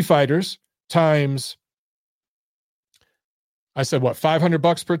 50 fighters times, I said what,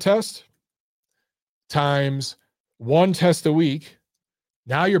 $500 per test times one test a week.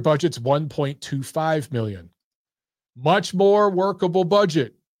 Now your budget's 1.25 million. Much more workable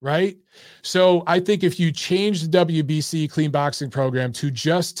budget, right? So I think if you change the WBC clean boxing program to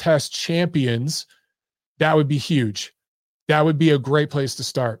just test champions, that would be huge. That would be a great place to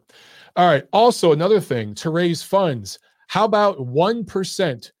start. All right. Also, another thing to raise funds. How about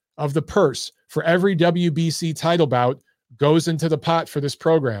 1% of the purse for every WBC title bout goes into the pot for this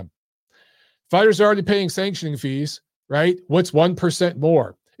program? Fighters are already paying sanctioning fees, right? What's 1%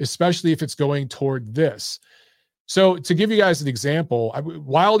 more, especially if it's going toward this? So to give you guys an example,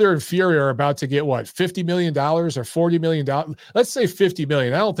 Wilder and Fury are about to get what, $50 million or $40 million? Let's say $50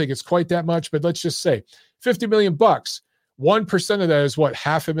 million. I don't think it's quite that much, but let's just say $50 million bucks. 1% of that is what,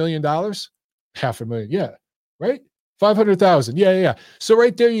 $500,000? $500,000, yeah, right? 500,000, yeah. So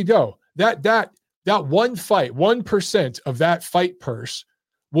right there you go. That one fight, 1% of that fight purse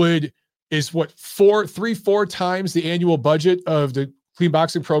is what, 4 times the annual budget of the clean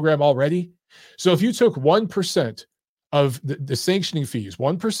boxing program already. So if you took 1% of the sanctioning fees,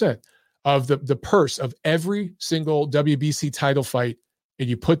 1% of the purse of every single WBC title fight, and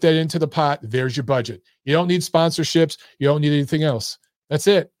you put that into the pot, there's your budget. You don't need sponsorships. You don't need anything else. That's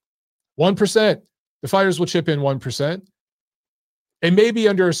it. 1%. The fighters will chip in 1%. And maybe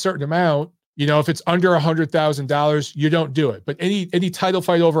under a certain amount, if it's under $100,000, you don't do it. But any title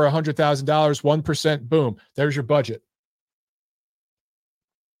fight over $100,000, 1%, boom, there's your budget.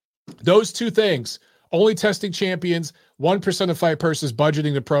 Those two things, only testing champions, 1% of fight purses,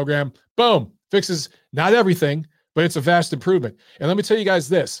 budgeting the program, boom, fixes not everything, but it's a vast improvement. And let me tell you guys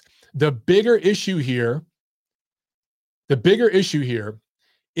this, the bigger issue here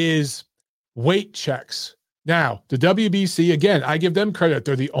is weight checks. Now, the WBC, again, I give them credit.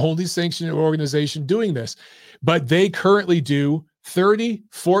 They're the only sanctioned organization doing this, but they currently do 30,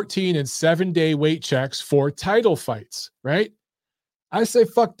 14, and 7-day weight checks for title fights, right? I say,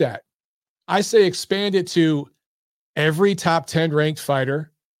 fuck that. I say expand it to every top 10 ranked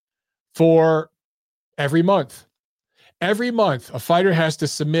fighter for every month. Every month, a fighter has to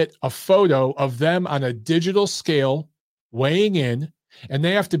submit a photo of them on a digital scale weighing in, and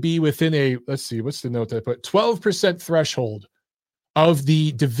they have to be within a, let's see, what's the note that I put? 12% threshold of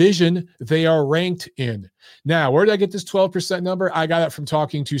the division they are ranked in. Now, where did I get this 12% number? I got it from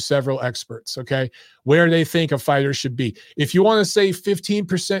talking to several experts, okay, where they think a fighter should be. If you want to say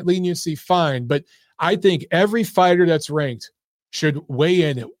 15% leniency, fine, but I think every fighter that's ranked should weigh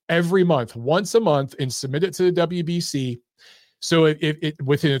in every month, once a month, and submit it to the WBC. So it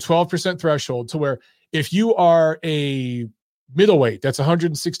within a 12% threshold, to where if you are a middleweight, that's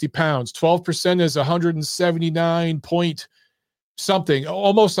 160 pounds, 12% is 179 point something,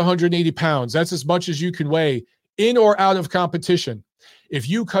 almost 180 pounds. That's as much as you can weigh in or out of competition. If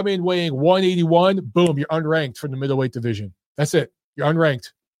you come in weighing 181, boom, you're unranked from the middleweight division. That's it. You're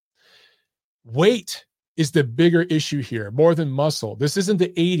unranked. Weight is the bigger issue here, more than muscle. This isn't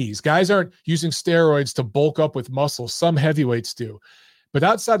the 80s. Guys aren't using steroids to bulk up with muscle. Some heavyweights do. But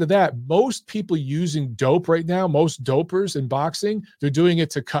outside of that, most people using dope right now, most dopers in boxing, they're doing it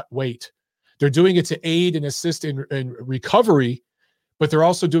to cut weight. They're doing it to aid and assist in recovery, but they're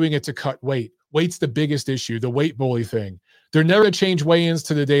also doing it to cut weight. Weight's the biggest issue, the weight bully thing. They're never going to change weigh-ins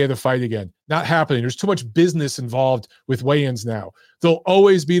to the day of the fight again. Not happening. There's too much business involved with weigh-ins now. They'll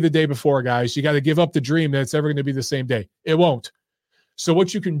always be the day before, guys. You got to give up the dream that it's ever going to be the same day. It won't. So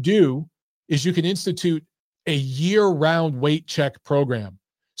what you can do is you can institute a year-round weight check program.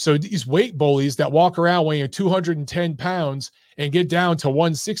 So these weight bullies that walk around weighing 210 pounds and get down to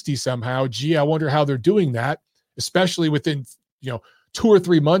 160 somehow, gee, I wonder how they're doing that, especially within 2 or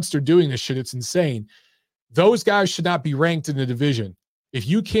 3 months they're doing this shit. It's insane. Those guys should not be ranked in the division. If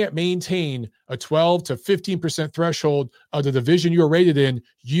you can't maintain a 12 to 15% threshold of the division you're rated in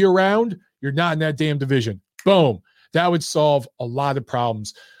year-round, you're not in that damn division. Boom. That would solve a lot of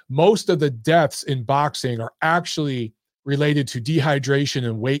problems. Most of the deaths in boxing are actually related to dehydration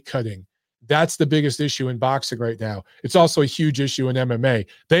and weight cutting. That's the biggest issue in boxing right now. It's also a huge issue in MMA.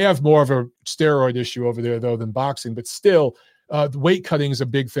 They have more of a steroid issue over there, though, than boxing, but still, the weight cutting is a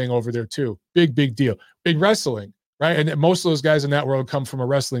big thing over there, too. Big deal. In wrestling, right? And most of those guys in that world come from a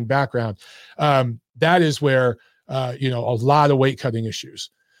wrestling background. That is where, a lot of weight cutting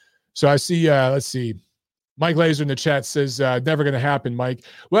issues. So I see, let's see. Mike Laser in the chat says, never going to happen, Mike.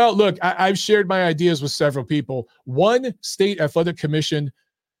 Well, look, I've shared my ideas with several people. One state athletic commission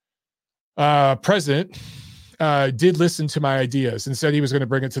president did listen to my ideas and said he was going to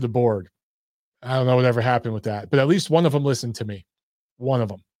bring it to the board. I don't know whatever happened with that, but at least one of them listened to me. One of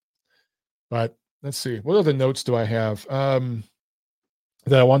them. But let's see. What other notes do I have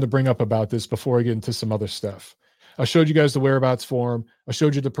that I wanted to bring up about this before I get into some other stuff? I showed you guys the whereabouts form. I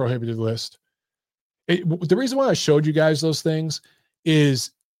showed you the prohibited list. The reason why I showed you guys those things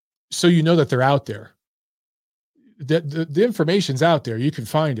is so you know that they're out there. The information's out there. You can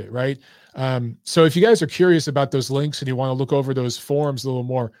find it, right? So if you guys are curious about those links and you want to look over those forms a little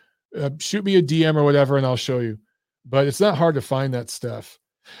more, shoot me a DM or whatever, and I'll show you. But it's not hard to find that stuff.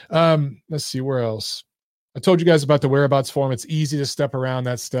 Let's see, where else? I told you guys about the whereabouts form. It's easy to step around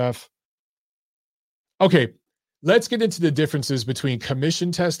that stuff. Okay, let's get into the differences between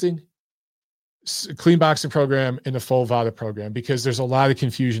commission testing, clean boxing program, and the full VADA program, because there's a lot of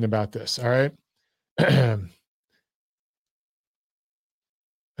confusion about this. All right.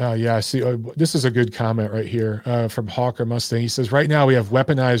 Yeah, I see. This is a good comment right here from Hawker Mustang. He says, right now we have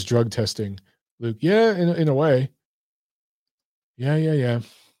weaponized drug testing. Luke, yeah, in a way. Yeah.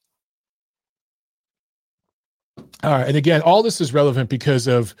 All right. And again, all this is relevant because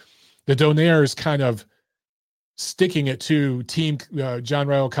of the Donairs kind of sticking it to Team John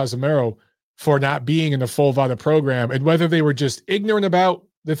Raul Casimiro for not being in the full VADA program. And whether they were just ignorant about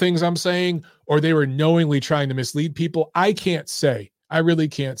the things I'm saying or they were knowingly trying to mislead people, I can't say. I really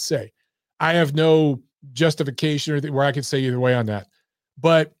can't say. I have no justification or where I could say either way on that.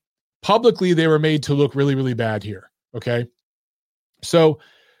 But publicly, they were made to look really, really bad here. Okay. So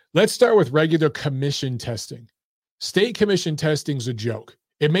let's start with regular commission testing. State commission testing is a joke.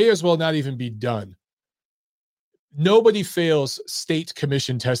 It may as well not even be done. Nobody fails state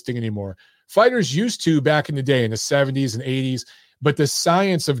commission testing anymore. Fighters used to back in the day in the 70s and 80s, but the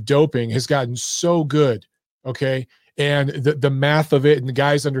science of doping has gotten so good. Okay. And the math of it, and the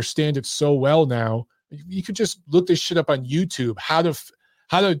guys understand it so well now. You could just look this shit up on YouTube, how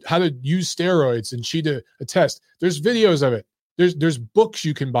to use steroids and cheat a test. There's videos of it. There's books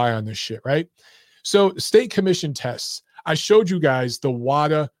you can buy on this shit, right? So state commission tests. I showed you guys the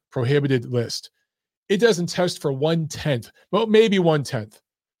WADA prohibited list. It doesn't test for 1/10, well, maybe 1/10.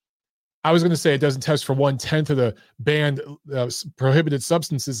 I was going to say it doesn't test for 1/10 of the banned prohibited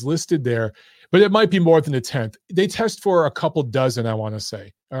substances listed there, but it might be more than a tenth. They test for a couple dozen, I want to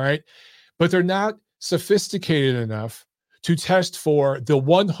say. All right. But they're not sophisticated enough to test for the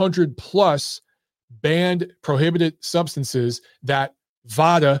 100 plus banned prohibited substances that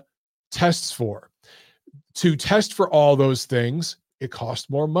VADA tests for. To test for all those things, it costs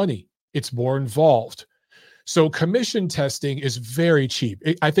more money. It's more involved. So commission testing is very cheap.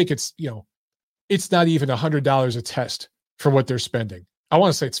 I think it's not even $100 a test for what they're spending. I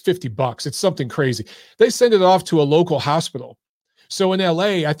want to say it's $50. It's something crazy. They send it off to a local hospital. So in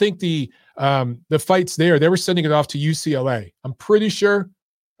LA, I think the fights there, they were sending it off to UCLA. I'm pretty sure.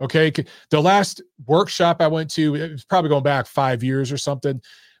 Okay. The last workshop I went to, it was probably going back 5 years or something,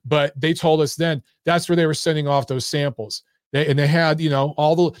 but they told us then that's where they were sending off those samples. They had, they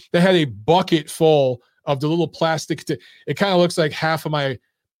had a bucket full of the little plastic. It kind of looks like half of my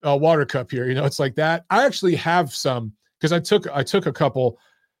water cup here. It's like that. I actually have some because I took a couple.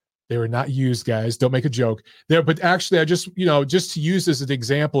 They were not used, guys. Don't make a joke there. But actually, I just to use as an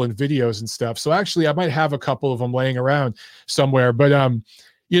example in videos and stuff. So actually, I might have a couple of them laying around somewhere. But and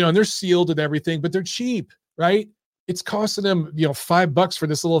they're sealed and everything. But they're cheap, right? It's costing them $5 for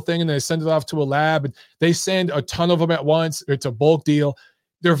this little thing, and they send it off to a lab, and they send a ton of them at once. It's a bulk deal.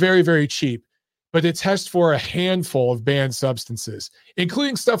 They're very, very cheap. But it tests for a handful of banned substances,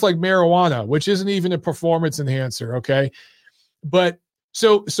 including stuff like marijuana, which isn't even a performance enhancer, okay? But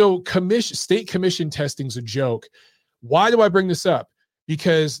so state commission testing is a joke. Why do I bring this up?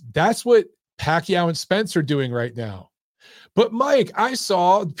 Because that's what Pacquiao and Spence are doing right now. But Mike, I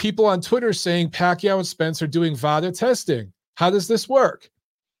saw people on Twitter saying Pacquiao and Spence are doing VADA testing. How does this work?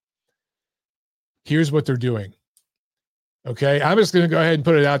 Here's what they're doing. Okay, I'm just going to go ahead and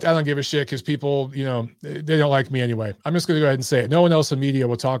put it out. I don't give a shit because people, they don't like me anyway. I'm just going to go ahead and say it. No one else in media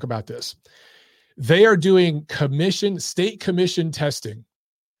will talk about this. They are doing state commission testing,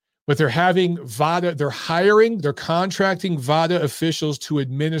 but they're having VADA, they're contracting VADA officials to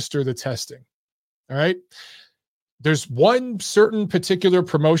administer the testing. All right. There's one certain particular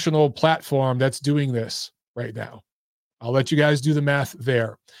promotional platform that's doing this right now. I'll let you guys do the math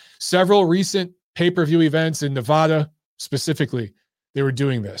there. Several recent pay-per-view events in Nevada, specifically, they were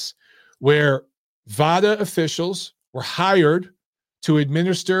doing this, where VADA officials were hired to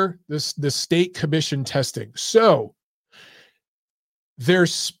administer the state commission testing. So they're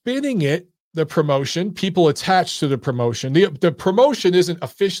spinning it the promotion, people attached to the promotion. The promotion isn't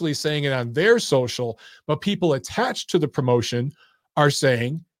officially saying it on their social, but people attached to the promotion are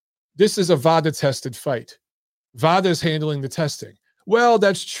saying this is a VADA tested fight. VADA is handling the testing. Well,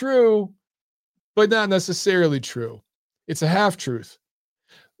 that's true, but not necessarily true. It's a half truth.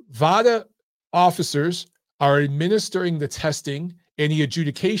 VADA officers are administering the testing and the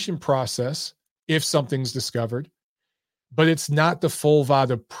adjudication process if something's discovered, but it's not the full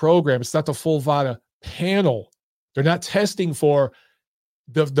VADA program. It's not the full VADA panel. They're not testing for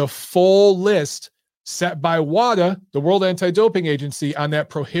the full list set by WADA, the World Anti-Doping Agency, on that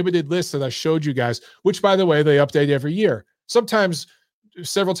prohibited list that I showed you guys, which, by the way, they update every year, sometimes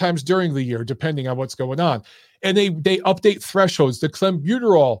several times during the year, depending on what's going on. And they update thresholds. The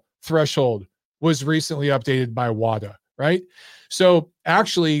clenbuterol threshold was recently updated by WADA, right? So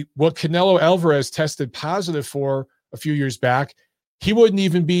actually, what Canelo Alvarez tested positive for a few years back, that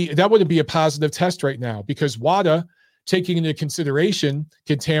wouldn't be a positive test right now, because WADA, taking into consideration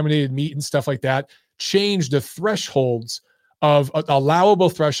contaminated meat and stuff like that, changed the thresholds of allowable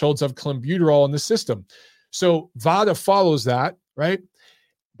thresholds of clenbuterol in the system. So VADA follows that, right?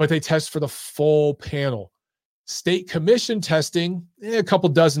 But they test for the full panel. State commission testing, a couple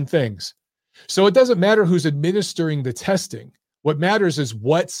dozen things. So it doesn't matter who's administering the testing. What matters is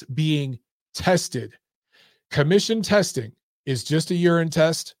what's being tested. Commission testing is just a urine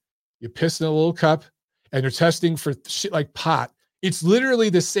test. You piss in a little cup, and they're testing for shit like pot. It's literally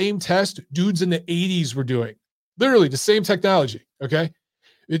the same test dudes in the 80s were doing. Literally the same technology, okay?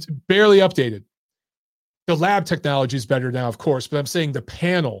 It's barely updated. The lab technology is better now, of course, but I'm saying the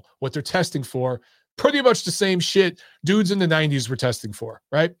panel, what they're testing for, pretty much the same shit dudes in the 90s were testing for,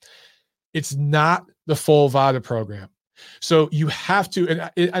 right? It's not the full VADA program. So you have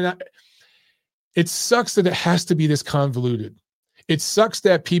to, it sucks that it has to be this convoluted. It sucks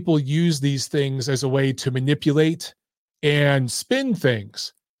that people use these things as a way to manipulate and spin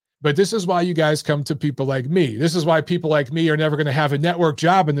things. But this is why you guys come to people like me. This is why people like me are never going to have a network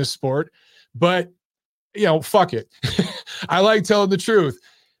job in this sport. But, fuck it. I like telling the truth.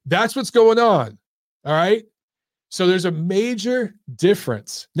 That's what's going on. All right. So there's a major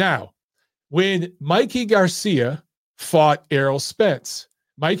difference. Now, when Mikey Garcia fought Errol Spence,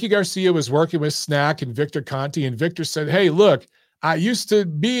 Mikey Garcia was working with Snack and Victor Conti, and Victor said, hey, look, I used to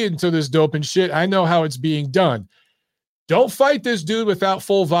be into this doping shit. I know how it's being done. Don't fight this dude without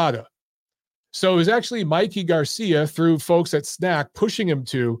full VADA. So it was actually Mikey Garcia, through folks at Snack pushing him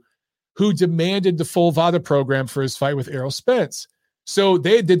to, who demanded the full VADA program for his fight with Errol Spence. So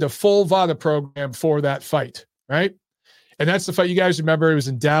they did the full VADA program for that fight, right? And that's the fight you guys remember. It was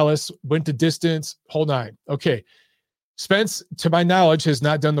in Dallas, went to distance, whole nine. Okay. Spence, to my knowledge, has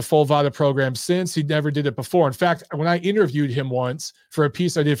not done the full VADA program since. He never did it before. In fact, when I interviewed him once for a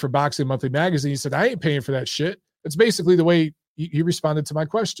piece I did for Boxing Monthly Magazine, he said, I ain't paying for that shit. That's basically the way he responded to my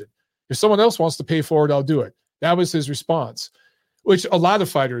question. If someone else wants to pay for it, I'll do it. That was his response, which a lot of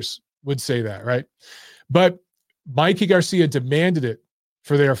fighters would say that, right? But Mikey Garcia demanded it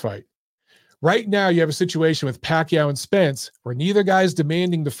for their fight. Right now, you have a situation with Pacquiao and Spence where neither guy's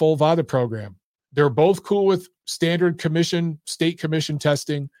demanding the full VADA program. They're both cool with standard commission, state commission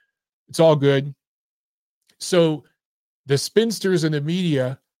testing. It's all good. So the spinsters in the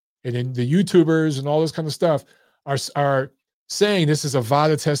media and in the YouTubers and all this kind of stuff are saying this is a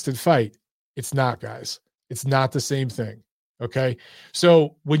VADA tested fight. It's not, guys. It's not the same thing. Okay.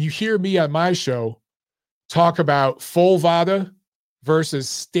 So when you hear me on my show talk about full VADA versus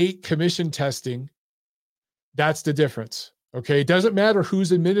state commission testing, that's the difference. Okay. It doesn't matter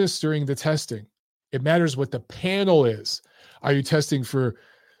who's administering the testing. It matters what the panel is. Are you testing for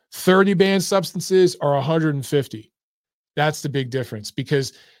 30 banned substances or 150? That's the big difference,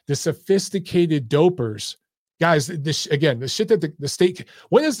 because the sophisticated dopers, guys, the shit that the state,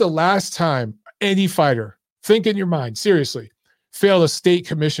 when is the last time any fighter, think in your mind, seriously, failed a state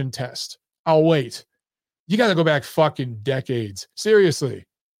commission test? I'll wait. You got to go back fucking decades. Seriously.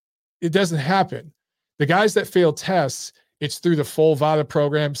 It doesn't happen. The guys that fail tests, it's through the full VADA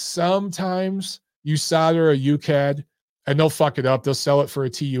program. Sometimes USADA or a UCAD, and they'll fuck it up. They'll sell it for a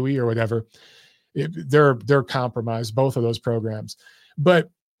TUE or whatever. They're compromised, both of those programs. But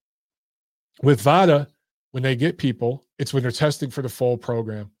with VADA, when they get people, it's when they're testing for the full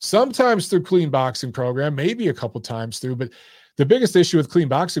program. Sometimes through clean boxing program, maybe a couple times through, but the biggest issue with clean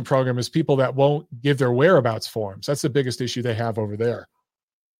boxing program is people that won't give their whereabouts forms. That's the biggest issue they have over there.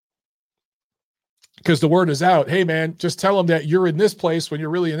 Because the word is out, hey man, just tell them that you're in this place when you're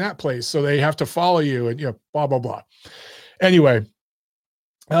really in that place. So they have to follow you and, blah, blah, blah. Anyway,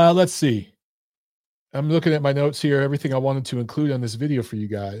 let's see. I'm looking at my notes here, everything I wanted to include on this video for you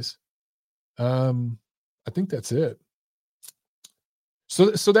guys. I think that's it.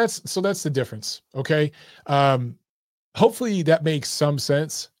 So that's the difference. Okay. Hopefully that makes some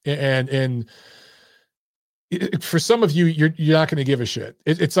sense. And for some of you, you're not going to give a shit.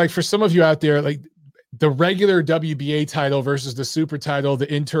 It's like for some of you out there, like the regular WBA title versus the super title,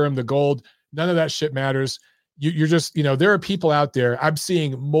 the interim, the gold, none of that shit matters. You're just, there are people out there. I'm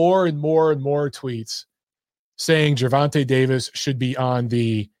seeing more and more and more tweets saying Gervonta Davis should be on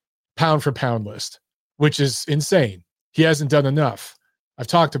the pound for pound list, which is insane. He hasn't done enough. I've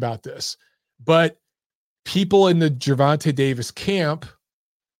talked about this, but people in the Gervonta Davis camp,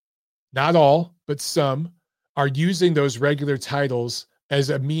 not all, but some, are using those regular titles as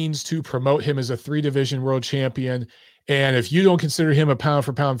a means to promote him as a 3-division world champion. And if you don't consider him a pound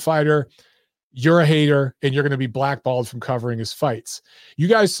for pound fighter, you're a hater and you're going to be blackballed from covering his fights. You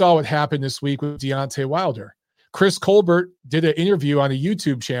guys saw what happened this week with Deontay Wilder. Chris Colbert did an interview on a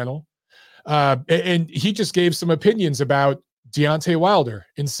YouTube channel, and he just gave some opinions about Deontay Wilder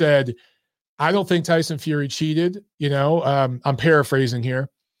and said, I don't think Tyson Fury cheated. I'm paraphrasing here.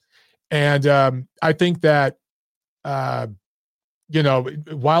 And I think that,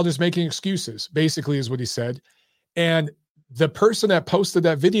 Wilder's making excuses, basically is what he said. And the person that posted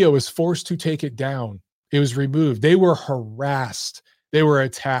that video was forced to take it down. It was removed. They were harassed. They were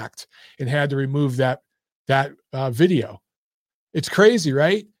attacked and had to remove that video. It's crazy,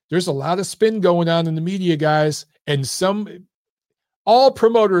 right? There's a lot of spin going on in the media, guys. And all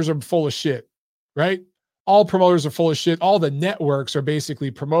promoters are full of shit, right? All promoters are full of shit. All the networks are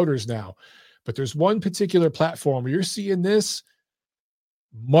basically promoters now. But there's one particular platform where you're seeing this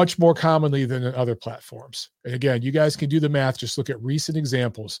much more commonly than in other platforms. And again, you guys can do the math. Just look at recent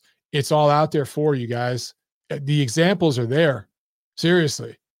examples. It's all out there for you guys. The examples are there.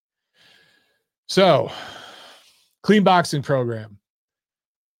 Seriously. So, clean boxing program.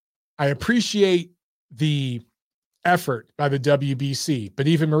 I appreciate the effort by the WBC, but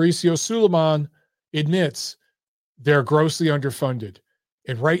even Mauricio Sulaiman admits they're grossly underfunded.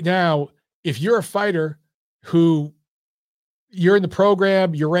 And right now, if you're a fighter who you're in the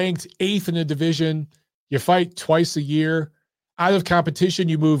program, you're ranked 8th in the division, you fight twice a year, out of competition,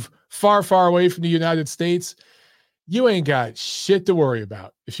 you move far, far away from the United States, you ain't got shit to worry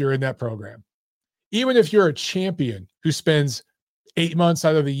about if you're in that program. Even if you're a champion who spends 8 months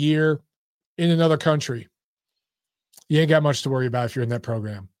out of the year in another country, you ain't got much to worry about if you're in that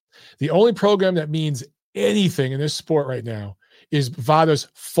program. The only program that means anything in this sport right now is VADA's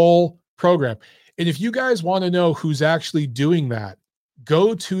full program. And if you guys want to know who's actually doing that,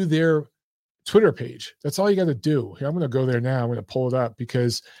 go to their Twitter page. That's all you got to do. Here, I'm going to go there now. I'm going to pull it up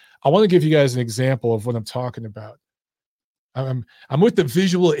because I want to give you guys an example of what I'm talking about. I'm with the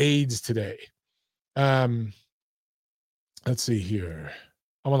visual aids today. Let's see here.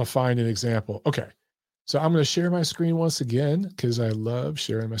 I want to find an example. Okay. So I'm going to share my screen once again because I love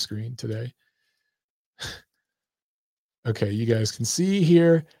sharing my screen today. Okay. You guys can see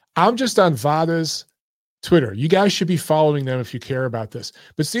here. I'm just on VADA's Twitter. You guys should be following them if you care about this.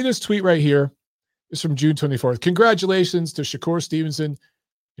 But see this tweet right here. It's from June 24th. Congratulations to Shakur Stevenson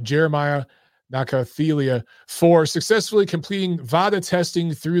and Jeremiah Nakathelia for successfully completing VADA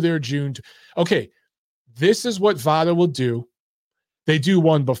testing through their June. Okay, this is what VADA will do. They do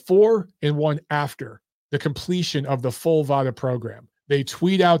one before and one after the completion of the full VADA program. They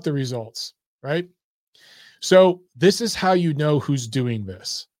tweet out the results, right? So this is how you know who's doing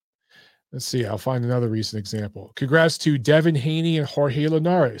this. Let's see. I'll find another recent example. Congrats to Devin Haney and Jorge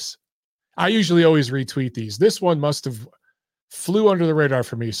Linares. I usually always retweet these. This one must have flew under the radar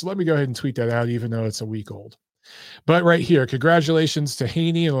for me. So let me go ahead and tweet that out, even though it's a week old. But right here, congratulations to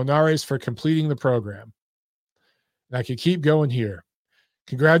Haney and Linares for completing the program. And I can keep going here.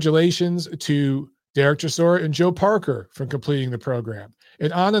 Congratulations to Derek Chisora and Joe Parker for completing the program.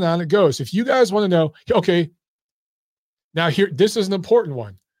 And on it goes. If you guys want to know, okay, now here, this is an important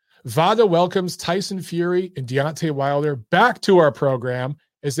one. VADA welcomes Tyson Fury and Deontay Wilder back to our program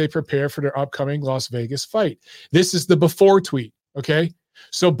as they prepare for their upcoming Las Vegas fight. This is the before tweet, okay?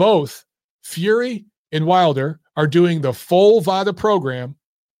 So both Fury and Wilder are doing the full VADA program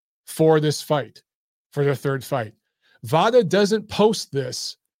for this fight, for their third fight. VADA doesn't post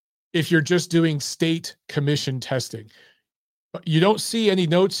this if you're just doing state commission testing. You don't see any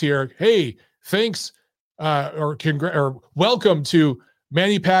notes here, hey, thanks or welcome to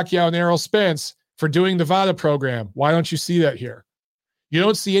Manny Pacquiao and Errol Spence for doing the VADA program. Why don't you see that here? You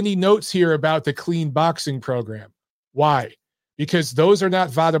don't see any notes here about the clean boxing program. Why? Because those are not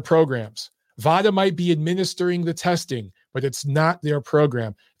VADA programs. VADA might be administering the testing, but it's not their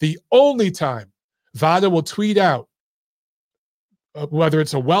program. The only time VADA will tweet out whether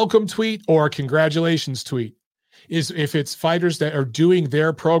it's a welcome tweet or a congratulations tweet, is if it's fighters that are doing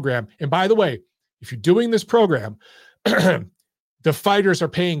their program. And by the way, if you're doing this program, the fighters are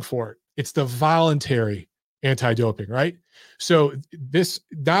paying for it. It's the voluntary anti-doping, right? So this,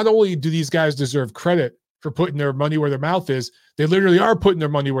 not only do these guys deserve credit for putting their money where their mouth is, they literally are putting their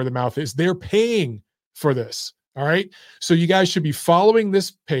money where their mouth is. They're paying for this. All right. So you guys should be following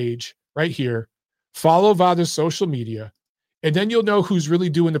this page right here. Follow VADA's social media, and then you'll know who's really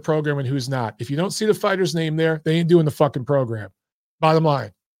doing the program and who's not. If you don't see the fighter's name there, they ain't doing the fucking program. Bottom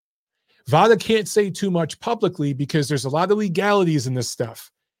line. VADA can't say too much publicly because there's a lot of legalities in this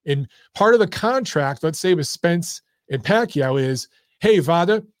stuff. And part of the contract, let's say with Spence and Pacquiao, is, hey,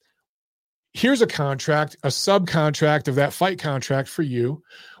 VADA, here's a contract, a subcontract of that fight contract for you.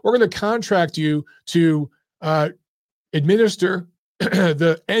 We're going to contract you to administer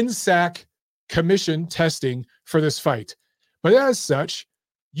the NSAC commission testing for this fight. But as such,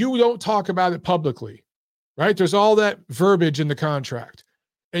 you don't talk about it publicly, right? There's all that verbiage in the contract.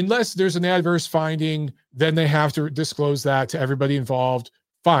 Unless there's an adverse finding, then they have to disclose that to everybody involved.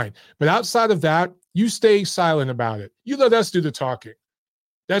 Fine. But outside of that, you stay silent about it. You let us do the talking.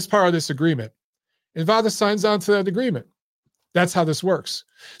 That's part of this agreement. And VADA signs on to that agreement. That's how this works.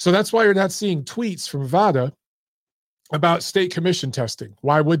 So that's why you're not seeing tweets from VADA about state commission testing.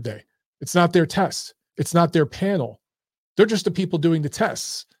 Why would they? It's not their test. It's not their panel. They're just the people doing the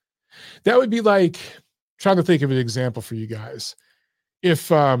tests. That would be like, trying to think of an example for you guys.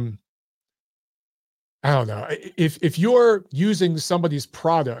 If, I don't know, if you're using somebody's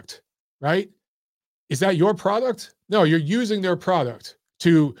product, right? Is that your product? No, you're using their product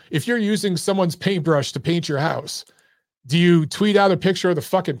to, if you're using someone's paintbrush to paint your house, do you tweet out a picture of the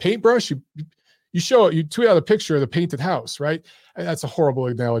fucking paintbrush? You tweet out a picture of the painted house, right? That's a horrible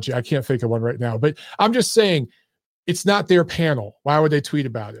analogy. I can't think of one right now, but I'm just saying it's not their panel. Why would they tweet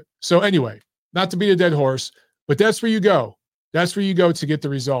about it? So anyway, not to beat a dead horse, but that's where you go. That's where you go to get the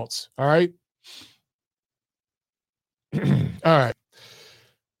results. All right. All right.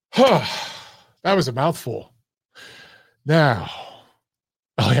 That was a mouthful. Now,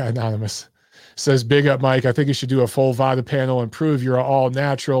 oh yeah, Anonymous says, big up, Mike. I think you should do a full VADA panel and prove you're all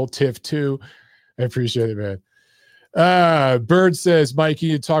natural. Tiff too. I appreciate it, man. Bird says, Mike,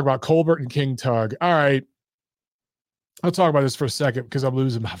 you need to talk about Colbert and King Tug. All right. I'll talk about this for a second because I'm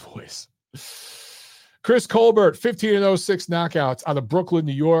losing my voice. Chris Colbert, 15-0, 6 knockouts out of Brooklyn,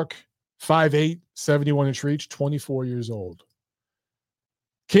 New York, 5'8", 71-inch reach, 24 years old.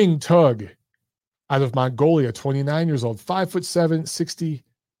 King Tug out of Mongolia, 29 years old, 5'7",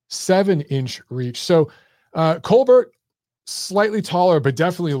 67-inch reach. So Colbert, slightly taller, but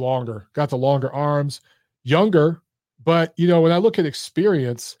definitely longer. Got the longer arms, younger. But, you know, when I look at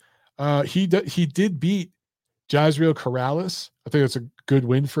experience, he did beat Jazriel Corrales. I think that's a good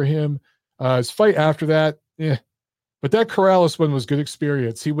win for him. His fight after that, but that Corrales one was good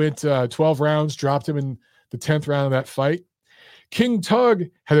experience. He went 12 rounds, dropped him in the 10th round of that fight. King Tug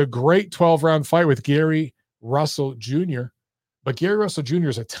had a great 12-round fight with Gary Russell Jr., but Gary Russell Jr.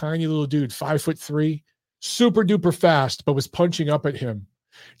 is a tiny little dude, 5'3", super duper fast, but was punching up at him.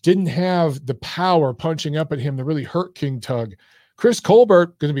 Didn't have the power punching up at him to really hurt King Tug. Chris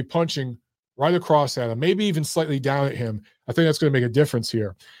Colbert going to be punching right across at him, maybe even slightly down at him. I think that's going to make a difference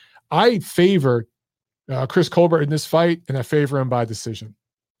here. I favor Chris Colbert in this fight, and I favor him by decision.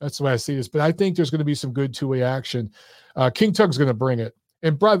 That's the way I see this. But I think there's going to be some good two-way action. King Tug's going to bring it.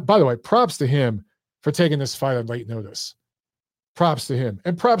 And by the way, props to him for taking this fight on late notice. Props to him.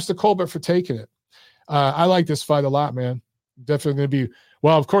 And props to Colbert for taking it. I like this fight a lot, man. Definitely going to be,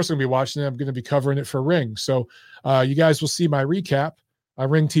 well, of course I'm going to be watching it. I'm going to be covering it for Ring. So you guys will see my recap on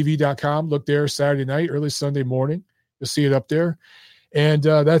ringtv.com. Look there Saturday night, early Sunday morning. You'll see it up there. And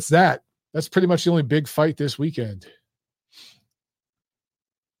that's that. That's pretty much the only big fight this weekend.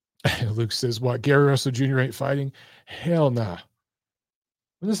 Luke says, what, Gary Russell Jr. ain't fighting? Hell nah.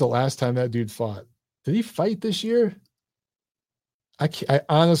 When is the last time that dude fought? Did he fight this year? I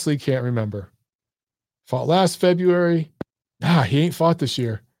honestly can't remember. Fought last February. Nah, he ain't fought this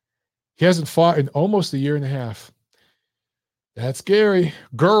year. He hasn't fought in almost a year and a half. That's Gary.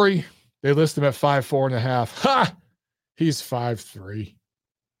 Gurry. They list him at 5'4.5". Ha! He's 5'3".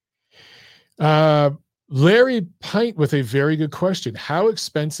 Larry Pint with a very good question. How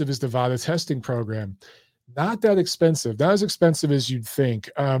expensive is the VADA testing program? Not that expensive. Not as expensive as you'd think.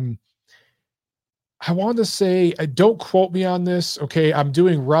 I want to say, don't quote me on this. Okay, I'm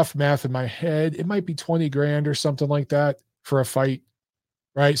doing rough math in my head. It might be 20 grand or something like that for a fight,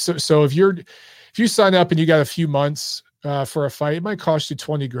 right? So if you sign up and you got a few months for a fight, it might cost you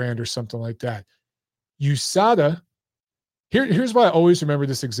 20 grand or something like that. USADA Here's why I always remember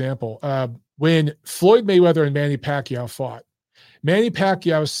this example. When Floyd Mayweather and Manny Pacquiao fought, Manny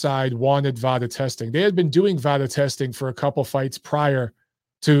Pacquiao's side wanted VADA testing. They had been doing VADA testing for a couple fights prior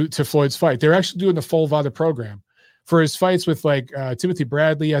to Floyd's fight. They're actually doing the full VADA program for his fights with like Timothy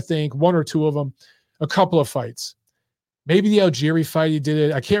Bradley, I think, one or two of them, a couple of fights. Maybe the Algieri fight, he did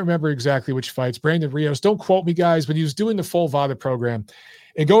it. I can't remember exactly which fights. Brandon Rios, don't quote me, guys, but he was doing the full VADA program.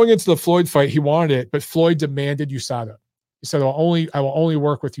 And going into the Floyd fight, he wanted it, but Floyd demanded USADA. He said, I will only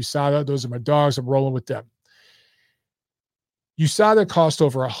work with USADA. Those are my dogs. I'm rolling with them. USADA cost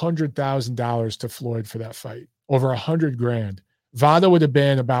over $100,000 to Floyd for that fight, over $100,000. VADA would have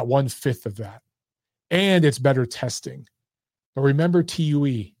been about 1/5 of that. And it's better testing. But remember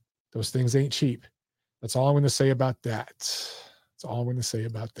TUE. Those things ain't cheap. That's all I'm going to say about that. That's all I'm going to say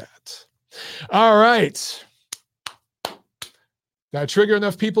about that. All right. Did I trigger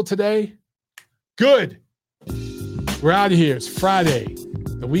enough people today? Good. We're out of here. It's Friday.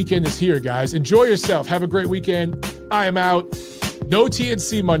 The weekend is here, guys. Enjoy yourself. Have a great weekend. I am out. No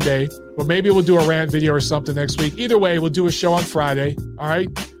TNC Monday, but maybe we'll do a rant video or something next week. Either way, we'll do a show on Friday. All right.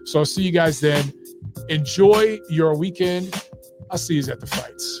 So I'll see you guys then. Enjoy your weekend. I'll see you at the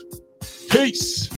fights. Peace.